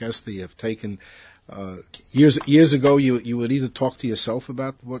 People like Esty have taken Years ago, you would either talk to yourself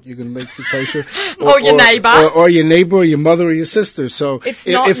about what you're going to make for kosher, or your neighbor, or your neighbor, or your mother, or your sister. So it's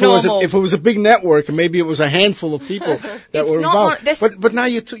not normal. If it was a big network, and maybe it was a handful of people that were involved, but now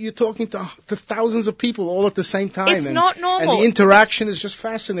you're talking to thousands of people all at the same time. It's not normal. And the interaction is just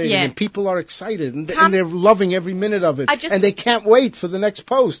fascinating, and people are excited, and they're loving every minute of it, and they can't wait for the next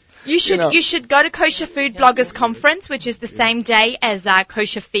post. You should go to Kosher Food Bloggers Conference, which is the same day as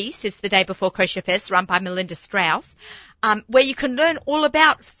Kosher Feast. It's the day before Kosher Fest, run by Melinda Strauss, where you can learn all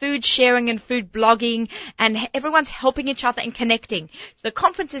about food sharing and food blogging, and everyone's helping each other and connecting. The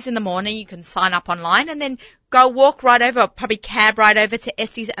conference is in the morning. You can sign up online and then go walk right over, or probably cab right over to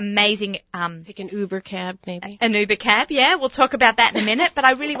Estie's amazing... Take an Uber cab, maybe. An Uber cab, yeah. We'll talk about that in a minute. But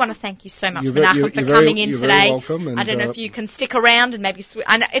I really want to thank you so much, Menachem, for coming in today. Very welcome, and, I don't know if you can stick around and maybe switch.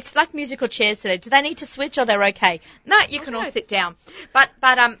 I know it's like musical chairs today. Do they need to switch, or they're okay? No, you can all sit down. But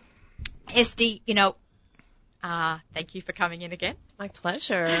Esty, thank you for coming in again. My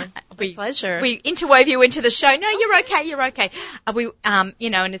pleasure. My pleasure. We interwove you into the show. No, you're okay. You're okay. And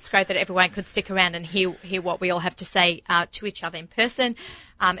it's great that everyone could stick around and hear what we all have to say to each other in person,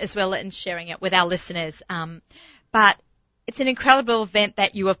 as well as sharing it with our listeners. But it's an incredible event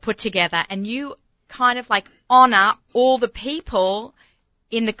that you have put together, and you kind of like honor all the people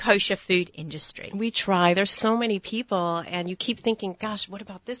in the kosher food industry. We try. There's so many people, and you keep thinking, gosh, what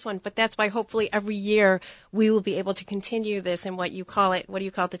about this one? But that's why hopefully every year we will be able to continue this in what do you call it, the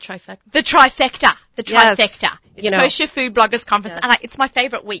trifecta? The trifecta. The trifecta. Yes. It's Kosher Food Bloggers Conference, and it's my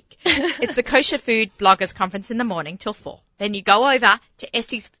favorite week. It's the Kosher Food Bloggers Conference in the morning till 4. Then you go over to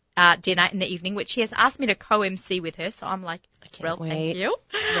Estie's dinner in the evening, which she has asked me to co-MC with her, so I'm like, well, thank you.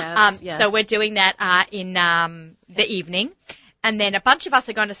 Yes. So we're doing that in the evening. And then a bunch of us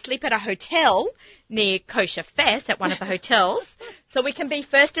are going to sleep at a hotel near Kosher Fest, at one of the hotels, so we can be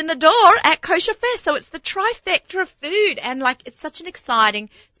first in the door at Kosher Fest. So it's the trifecta of food, and it's such an exciting,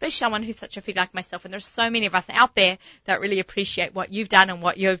 especially someone who's such a foodie like myself, and there's so many of us out there that really appreciate what you've done and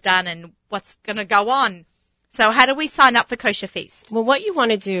what you've done and what's going to go on. So how do we sign up for Kosher Feast? Well, what you want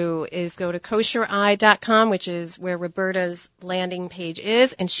to do is go to koshereye.com, which is where Roberta's landing page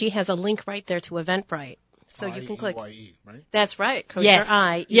is, and she has a link right there to Eventbrite. So you can click. I-E-Y-E, right? That's right. Kosher yes.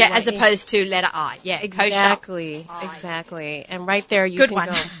 I. Yeah, as opposed to letter I. Yeah, exactly. Kosher. Exactly. And right there you can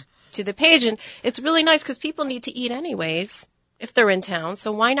go to the page. And it's really nice because people need to eat anyways if they're in town.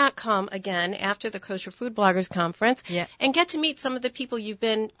 So why not come again after the Kosher Food Bloggers Conference and get to meet some of the people you've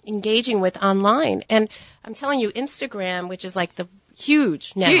been engaging with online. And I'm telling you, Instagram, which is like the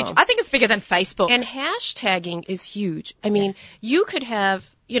huge now. Huge. I think it's bigger than Facebook. And hashtagging is huge. I mean, you could have,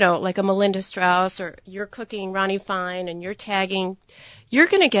 like a Melinda Strauss, or you're cooking Ronnie Fine and you're tagging, you're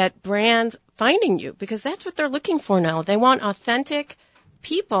going to get brands finding you because that's what they're looking for now. They want authentic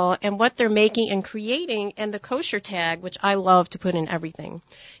people and what they're making and creating, and the kosher tag, which I love to put in everything.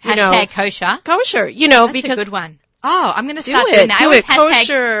 Hashtag kosher. Kosher, That's because a good one. Oh, I'm going to start doing that. Do it.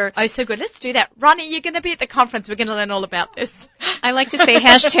 Kosher. Oh, so good. Let's do that. Ronnie, you're going to be at the conference. We're going to learn all about this. I like to say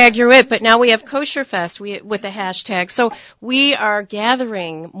hashtag you're it, but now we have Kosher Fest with the hashtag. So we are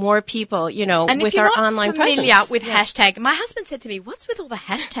gathering more people, with our online presence. And if you're not familiar with hashtag, my husband said to me, what's with all the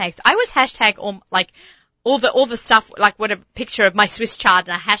hashtags? I always hashtag all the stuff, like what a picture of my Swiss chard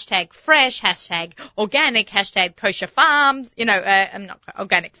and a hashtag fresh, hashtag organic, hashtag kosher farms, not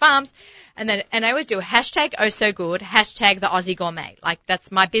organic farms. And I always do a hashtag oh so good, hashtag the Aussie gourmet. Like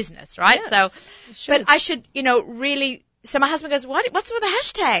that's my business, right? Yes, but I should, really, so my husband goes, what's with the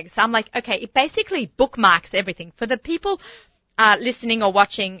hashtags? So I'm like, okay, it basically bookmarks everything for the people listening or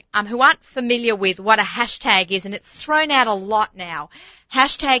watching who aren't familiar with what a hashtag is, and it's thrown out a lot now.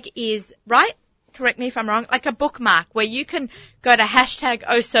 Hashtag is, right? Correct me if I'm wrong, like a bookmark where you can go to hashtag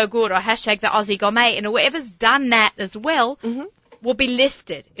oh so good or hashtag the Aussie gourmet, and whoever's done that as well will be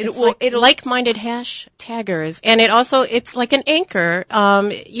listed. It'll like-minded hashtaggers, and it's like an anchor.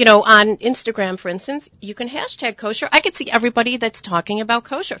 On Instagram, for instance, you can hashtag kosher. I could see everybody that's talking about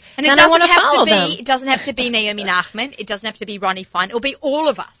kosher, and I want to follow them. It doesn't have to be Naomi Nachman. It doesn't have to be Ronnie Fine. It'll be all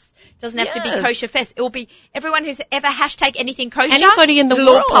of us. Doesn't have to be Kosher Fest. It will be everyone who's ever hashtag anything kosher. Anybody in the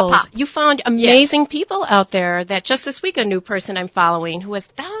world. Pop up. You found amazing people out there. That just this week, a new person I'm following who has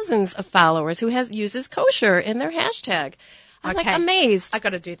thousands of followers who uses kosher in their hashtag. I'm amazed. I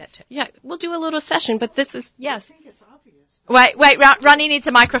got to do that too. Yeah, we'll do a little session, but this is I think it's obvious. Wait, Ronnie needs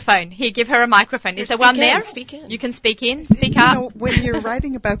a microphone. Here, give her a microphone. Is there one there? Speak in. You can speak in. Speak up. When you're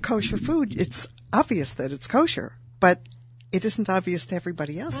writing about kosher food, it's obvious that it's kosher, but it isn't obvious to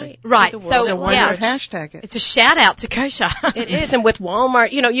everybody else. Right. The world So, at Why yeah, not hashtag it? it's a shout out to kosher. It is, and with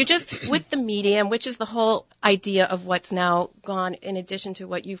Walmart, you just, with the medium, which is the whole idea of what's now gone in addition to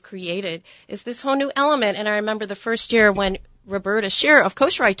what you've created, is this whole new element. And I remember the first year when Roberta Scheer of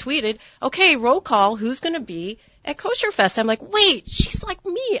Kosher, I tweeted, okay, roll call, who's going to be at Kosher Fest? I'm like, wait, she's like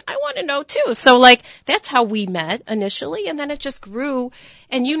me. I want to know too. So like, that's how we met initially, and then it just grew,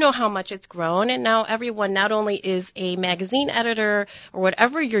 and you know how much it's grown, and now everyone not only is a magazine editor or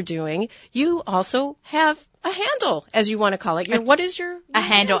whatever you're doing, you also have a handle, as you want to call it. What is your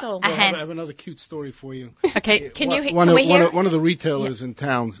handle? I have another cute story for you. Okay, can we hear? One of the retailers in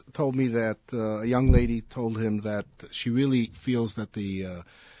town told me that a young lady told him that she really feels that the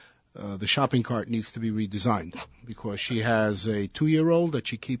shopping cart needs to be redesigned because she has a 2-year-old that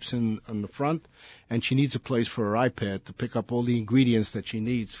she keeps in the front, and she needs a place for her iPad to pick up all the ingredients that she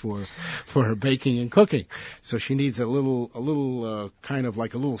needs for her baking and cooking. So she needs a little kind of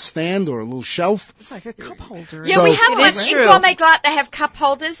like a little stand or a little shelf. It's like a cup holder. Yeah, So- we have It one is in true. Gourmet Glatt. They have cup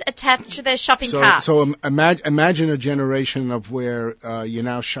holders attached to their shopping carts. So imagine a generation of where you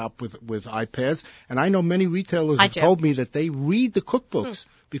now shop with iPads, and I know many retailers I have do. told me that they read the cookbooks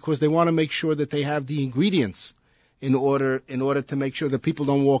because they want to make sure that they have the ingredients in order to make sure that people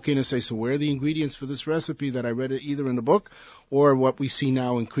don't walk in and say, so where are the ingredients for this recipe that I read either in the book or what we see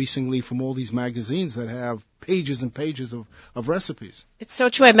now increasingly from all these magazines that have pages and pages of recipes. It's so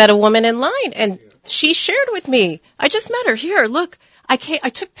true. I met a woman in line, and she shared with me. I just met her. Here, look, I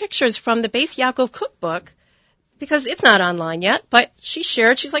took pictures from the Beis Yaakov cookbook because it's not online yet, but she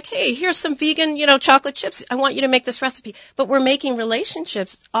shared. She's like, hey, here's some vegan, chocolate chips. I want you to make this recipe. But we're making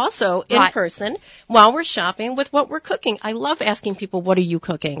relationships also in Right. person while we're shopping with what we're cooking. I love asking people, what are you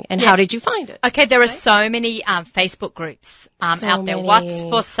cooking, and how did you find it? Okay, there are so many Facebook groups So out there. many. What's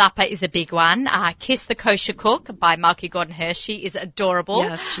for Supper is a big one. Kiss the Kosher Cook by Malky Gordon-Hirsch. She is adorable.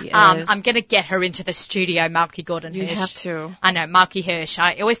 Yes, she is. I'm going to get her into the studio, Malky Gordon-Hirsch. You have to. I know, Malky Hirsch.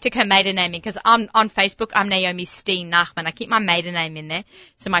 I always stick her maiden name in because on Facebook I'm Naomi Steen Nachman. I keep my maiden name in there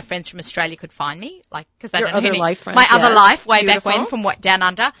so my friends from Australia could find me, because they Your don't know other who life friends, my other yes. life way Beautiful. back when from down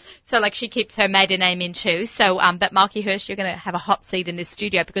under. So like she keeps her maiden name in too. So but Malky Hirsch, you're going to have a hot seat in this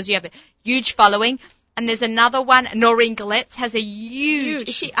studio because you have a huge following. And there's another one, Noreen Galetz has a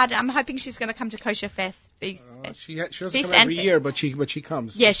huge. I'm hoping she's going to come to Kosher Fest. She doesn't Feast come every and- year, but she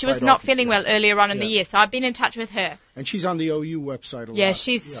comes. Yeah, she was quite not often. feeling well earlier on in the Yeah. year, so I've been in touch with her. And she's on the OU website a lot. Yeah,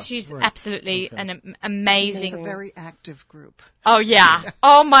 she's right. absolutely Okay. an amazing. It's a very active group. Oh yeah.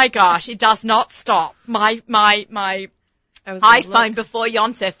 Oh my gosh, it does not stop. My I was gonna iPhone look. before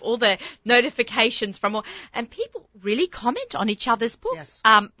Yontef, all the notifications from all, and people really comment on each other's books,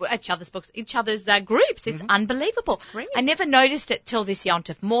 Yes. each other's groups. It's unbelievable. It's great. I never noticed it till this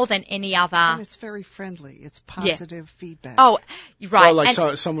Yontef more than any other. And it's very friendly. It's positive feedback. Oh, right. Well, like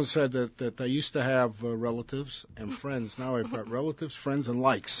and, someone said that I used to have relatives and friends. Now I've got relatives, friends, and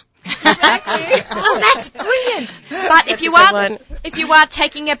likes. oh, that's brilliant. But That's a good one. if you are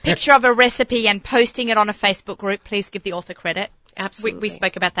taking a picture of a recipe and posting it on a Facebook group, please give the author credit. Absolutely. We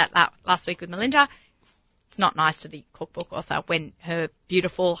spoke about that last week with Melinda. It's not nice to the cookbook author when her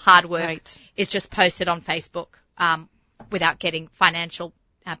beautiful hard work Right. is just posted on Facebook without getting financial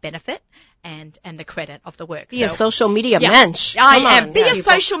benefit and the credit of the work. Be a So- social media Yeah. mensch. I Come am. on, Be a people.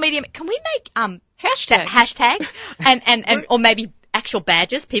 social media. Can we make Hashtag. hashtag and or maybe actual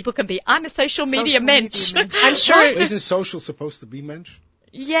badges? People can be. I'm a social media Social media mensch. mensch. I'm sure. Isn't social supposed to be mensch?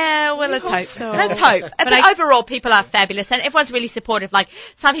 Yeah, well, let's hope. so. Let's hope. But I- overall, people are fabulous, and everyone's really supportive. Like,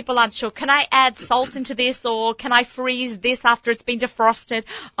 some people aren't sure, can I add salt into this, or can I freeze this after it's been defrosted?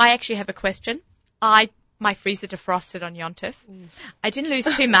 I actually have a question. My freezer defrosted on Yontef. I didn't lose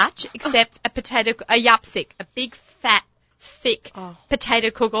too much, except a yapsik, a big, fat, thick potato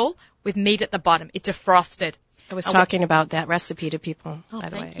kugel with meat at the bottom. It defrosted. I was talking about that recipe to people, Oh, by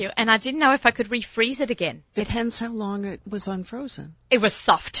the way. thank you. And I didn't know if I could refreeze it again. Depends how long it was unfrozen. It was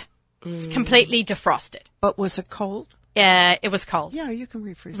soft. It's completely defrosted. But was it cold? It was cold. Yeah, you can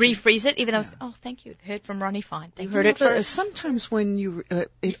refreeze it. Refreeze it, even though it's, thank you. Heard from Ronnie Fine. Thank you. heard it But first. sometimes when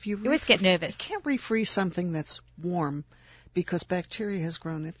if you always get nervous. You can't refreeze something that's warm because bacteria has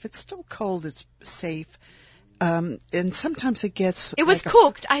grown. If it's still cold, it's safe. And sometimes it gets. It was like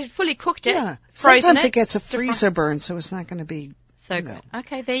cooked. I had fully cooked it. Yeah. Frozen Sometimes it. it gets a freezer burn, so it's not going to be. So No. good.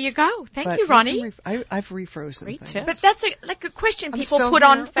 Okay, there you go. Thank but you, Ronnie. I've refrozen Great things. tip. But that's a question I'm people still put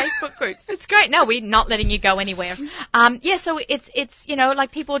here. on Facebook groups. It's great. No, we're not letting you go anywhere. So it's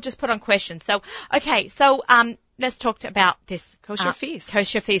like people just put on questions. So, okay, so let's talk about this Kosher Feast.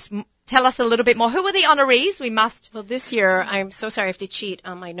 Kosher Feast. tell us a little bit more. Who are the honorees? We must. Well, this year, I'm so sorry I have to cheat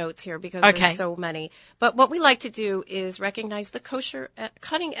on my notes here because Okay. there's so many. But what we like to do is recognize the kosher,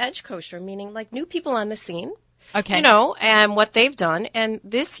 cutting edge kosher, meaning like new people on the scene. Okay. You know, and what they've done. And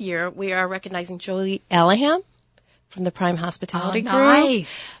this year, we are recognizing Jolie Alaham from the Prime Hospitality Group.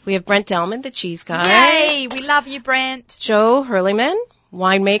 Nice. We have Brent Delman, the cheese guy. Yay. We love you, Brent. Joe Hurleyman,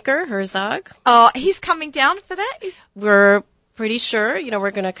 winemaker, Herzog. Oh, he's coming down for that? We're pretty sure, you know,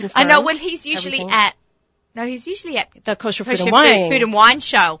 we're going to confirm. I know. Well, he's usually everything. he's usually at The Kosher Food Kosher and Wine. Food and Wine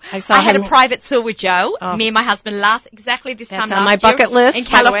show. I had him- a private tour with Joe, Oh. me and my husband exactly this That's time on last my year bucket list, in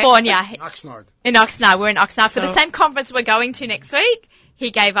by the way. California. Oxnard. In Oxnard. We're in Oxnard for the So- same conference we're going to next week. He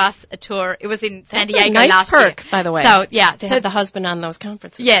gave us a tour. It was in San That's Diego a nice last perk, year. by the way. So, yeah. To So, have the husband on those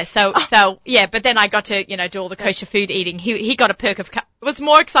conferences. yeah, but then I got to, do all the kosher food eating. He got a perk of, it was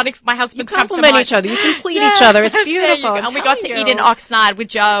more exciting for my husband to come to Compliment mine. each other. You complete each other. It's There you beautiful. go. I'm And we got to telling eat in you. Oxnard with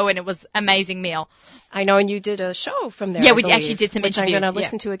Joe, and it was an amazing meal. I know, and you did a show from there. Yeah, I we believe, actually did some which I'm interviews, going to yeah.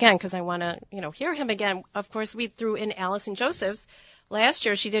 listen to again because I want to, hear him again. Of course, we threw in Allison Josephs last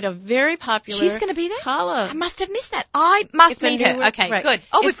year. She did a very popular. She's going to be there? challah. I must have missed that. I must It's a meet new- her. Okay, right. good.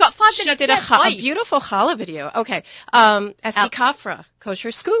 Oh, we've got 5 She minutes did left. a Wait. beautiful challah video. Okay. Esti Kafra,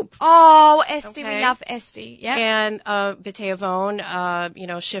 Kosher Scoop. Oh, Esty, we Okay. love Esty. Yeah. And B'tei Avon,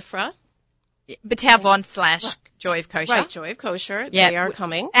 Shifra. Batavon / Joy of Kosher. Right, Joy of Kosher. Yeah. They are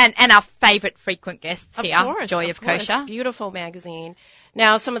coming. And our favorite frequent guests Of here, course, Joy of Kosher. Beautiful magazine.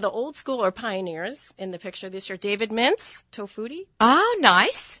 Now, some of the old school or pioneers in the picture this year, David Mintz, Tofuti, Oh,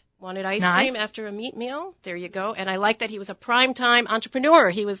 nice. wanted ice Nice. cream after a meat meal. There you go. And I like that he was a prime-time entrepreneur.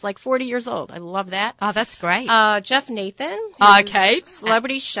 He was like 40 years old. I love that. Oh, that's great. Jeff Nathan, who's Okay.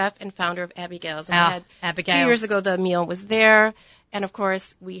 celebrity chef and founder of Abigail's. And Oh, we had Abigail's. 2 years ago, the meal was there. And, of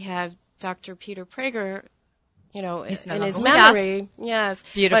course, we have Dr. Peter Prager, He's no in his longer with us. memory. Yes.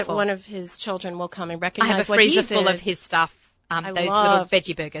 Beautiful. But one of his children will come and I recognize have a what he freezer did. full of his stuff. Those little love-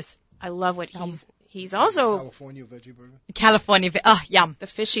 veggie burgers. I love what he's also, California veggie burger. California. Yum. the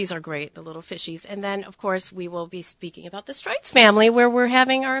fishies are great, the little fishies. And then, of course, we will be speaking about the Strites family where we're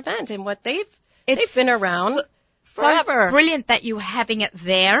having our event and what they've been around forever. So brilliant that you're having it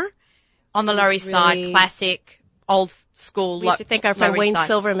there on the Lower East really- Side. Classic, old school. We have to thank our friend Lower East Wayne Side.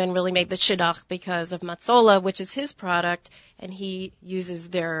 Silverman really made the shidduch because of Matzola, which is his product, and he uses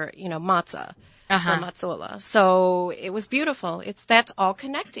their, matzah for Matzola. So it was beautiful. That's all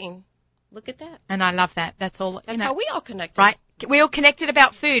connecting. Look at that. And I love that. That's all. That's how we all connected. Right. We all connected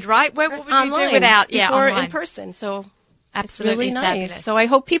about food, right? What would you do without? Yeah, before online. in person. So Absolutely it's really nice. fabulous. So I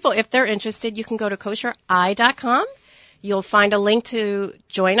hope people, if they're interested, you can go to koshereye.com. You'll find a link to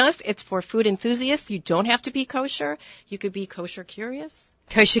join us. It's for food enthusiasts. You don't have to be kosher. You could be kosher curious.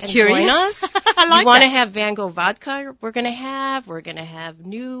 Kosher And curious. join us. I like you want to that. have Van Gogh vodka? We're going to have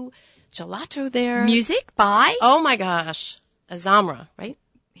new gelato there. Music by. Oh my gosh. Azamra, right?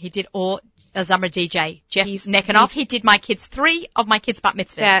 He did all. Zamra DJ. Jeff He's Neckenoff. He did 3 of my kids' bat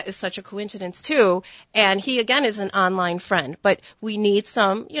mitzvahs. That is such a coincidence too. And he again is an online friend, but we need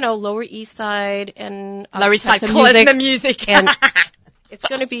some, Lower East Side and other Lower East Side, types of calling the music. And it's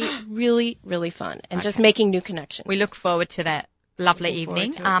going to be really, really fun and just making new connections. We look forward to that lovely Looking forward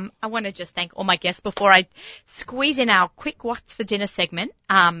evening. to it. I want to just thank all my guests before I squeeze in our quick what's for dinner segment.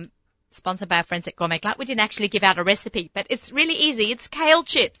 Sponsored by our friends at Gourmet Glatt. We didn't actually give out a recipe, but it's really easy. It's kale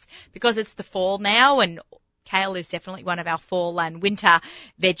chips because it's the fall now and kale is definitely one of our fall and winter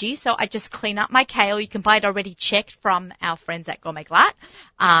veggies. So I just clean up my kale. You can buy it already checked from our friends at Gourmet Glatt.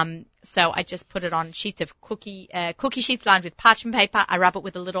 So I just put it on sheets of cookie sheets lined with parchment paper. I rub it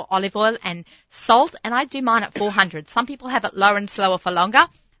with a little olive oil and salt, and I do mine at 400. Some people have it lower and slower for longer.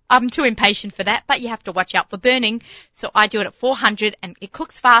 I'm too impatient for that, but you have to watch out for burning. So I do it at 400 and it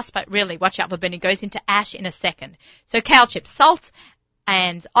cooks fast, but really watch out for burning. It goes into ash in a second. So kale chips, salt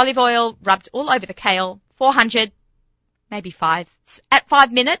and olive oil rubbed all over the kale, 400, maybe 5. At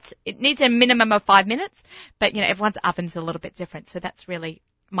 5 minutes, it needs a minimum of 5 minutes, but everyone's oven's a little bit different. So that's really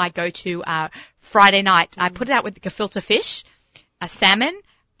my go-to Friday night. I put it out with the gefilte fish, a salmon.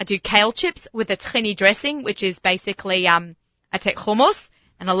 I do kale chips with a tahini dressing, which is basically I take hummus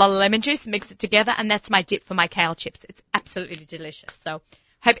and a lot of lemon juice, mix it together, and that's my dip for my kale chips. It's absolutely delicious. So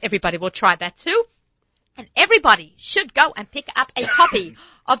hope everybody will try that too. And everybody should go and pick up a copy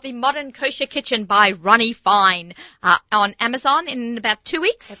of The Modern Kosher Kitchen by Ronnie Fine on Amazon in about 2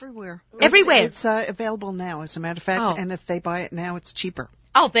 weeks. Everywhere. Everywhere. It's available now, as a matter of fact, Oh. and if they buy it now, it's cheaper.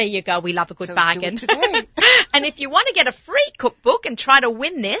 Oh, there you go. We love a good So bargain. do it today. And if you want to get a free cookbook and try to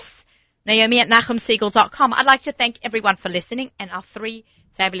win this, Naomi at NachumSiegel.com. I'd like to thank everyone for listening and our 3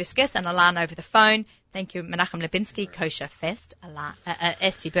 fabulous guests and Alana over the phone. Thank you, Menachem Lebinsky, Kosher Fest,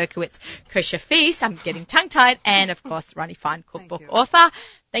 Esti Berkowitz, Kosher Feast. I'm getting tongue-tied. And, of course, Ronnie Fine, cookbook author.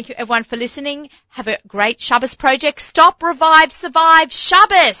 Thank you, everyone, for listening. Have a great Shabbos project. Stop, revive, survive,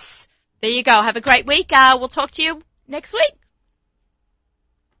 Shabbos. There you go. Have a great week. We'll talk to you next week.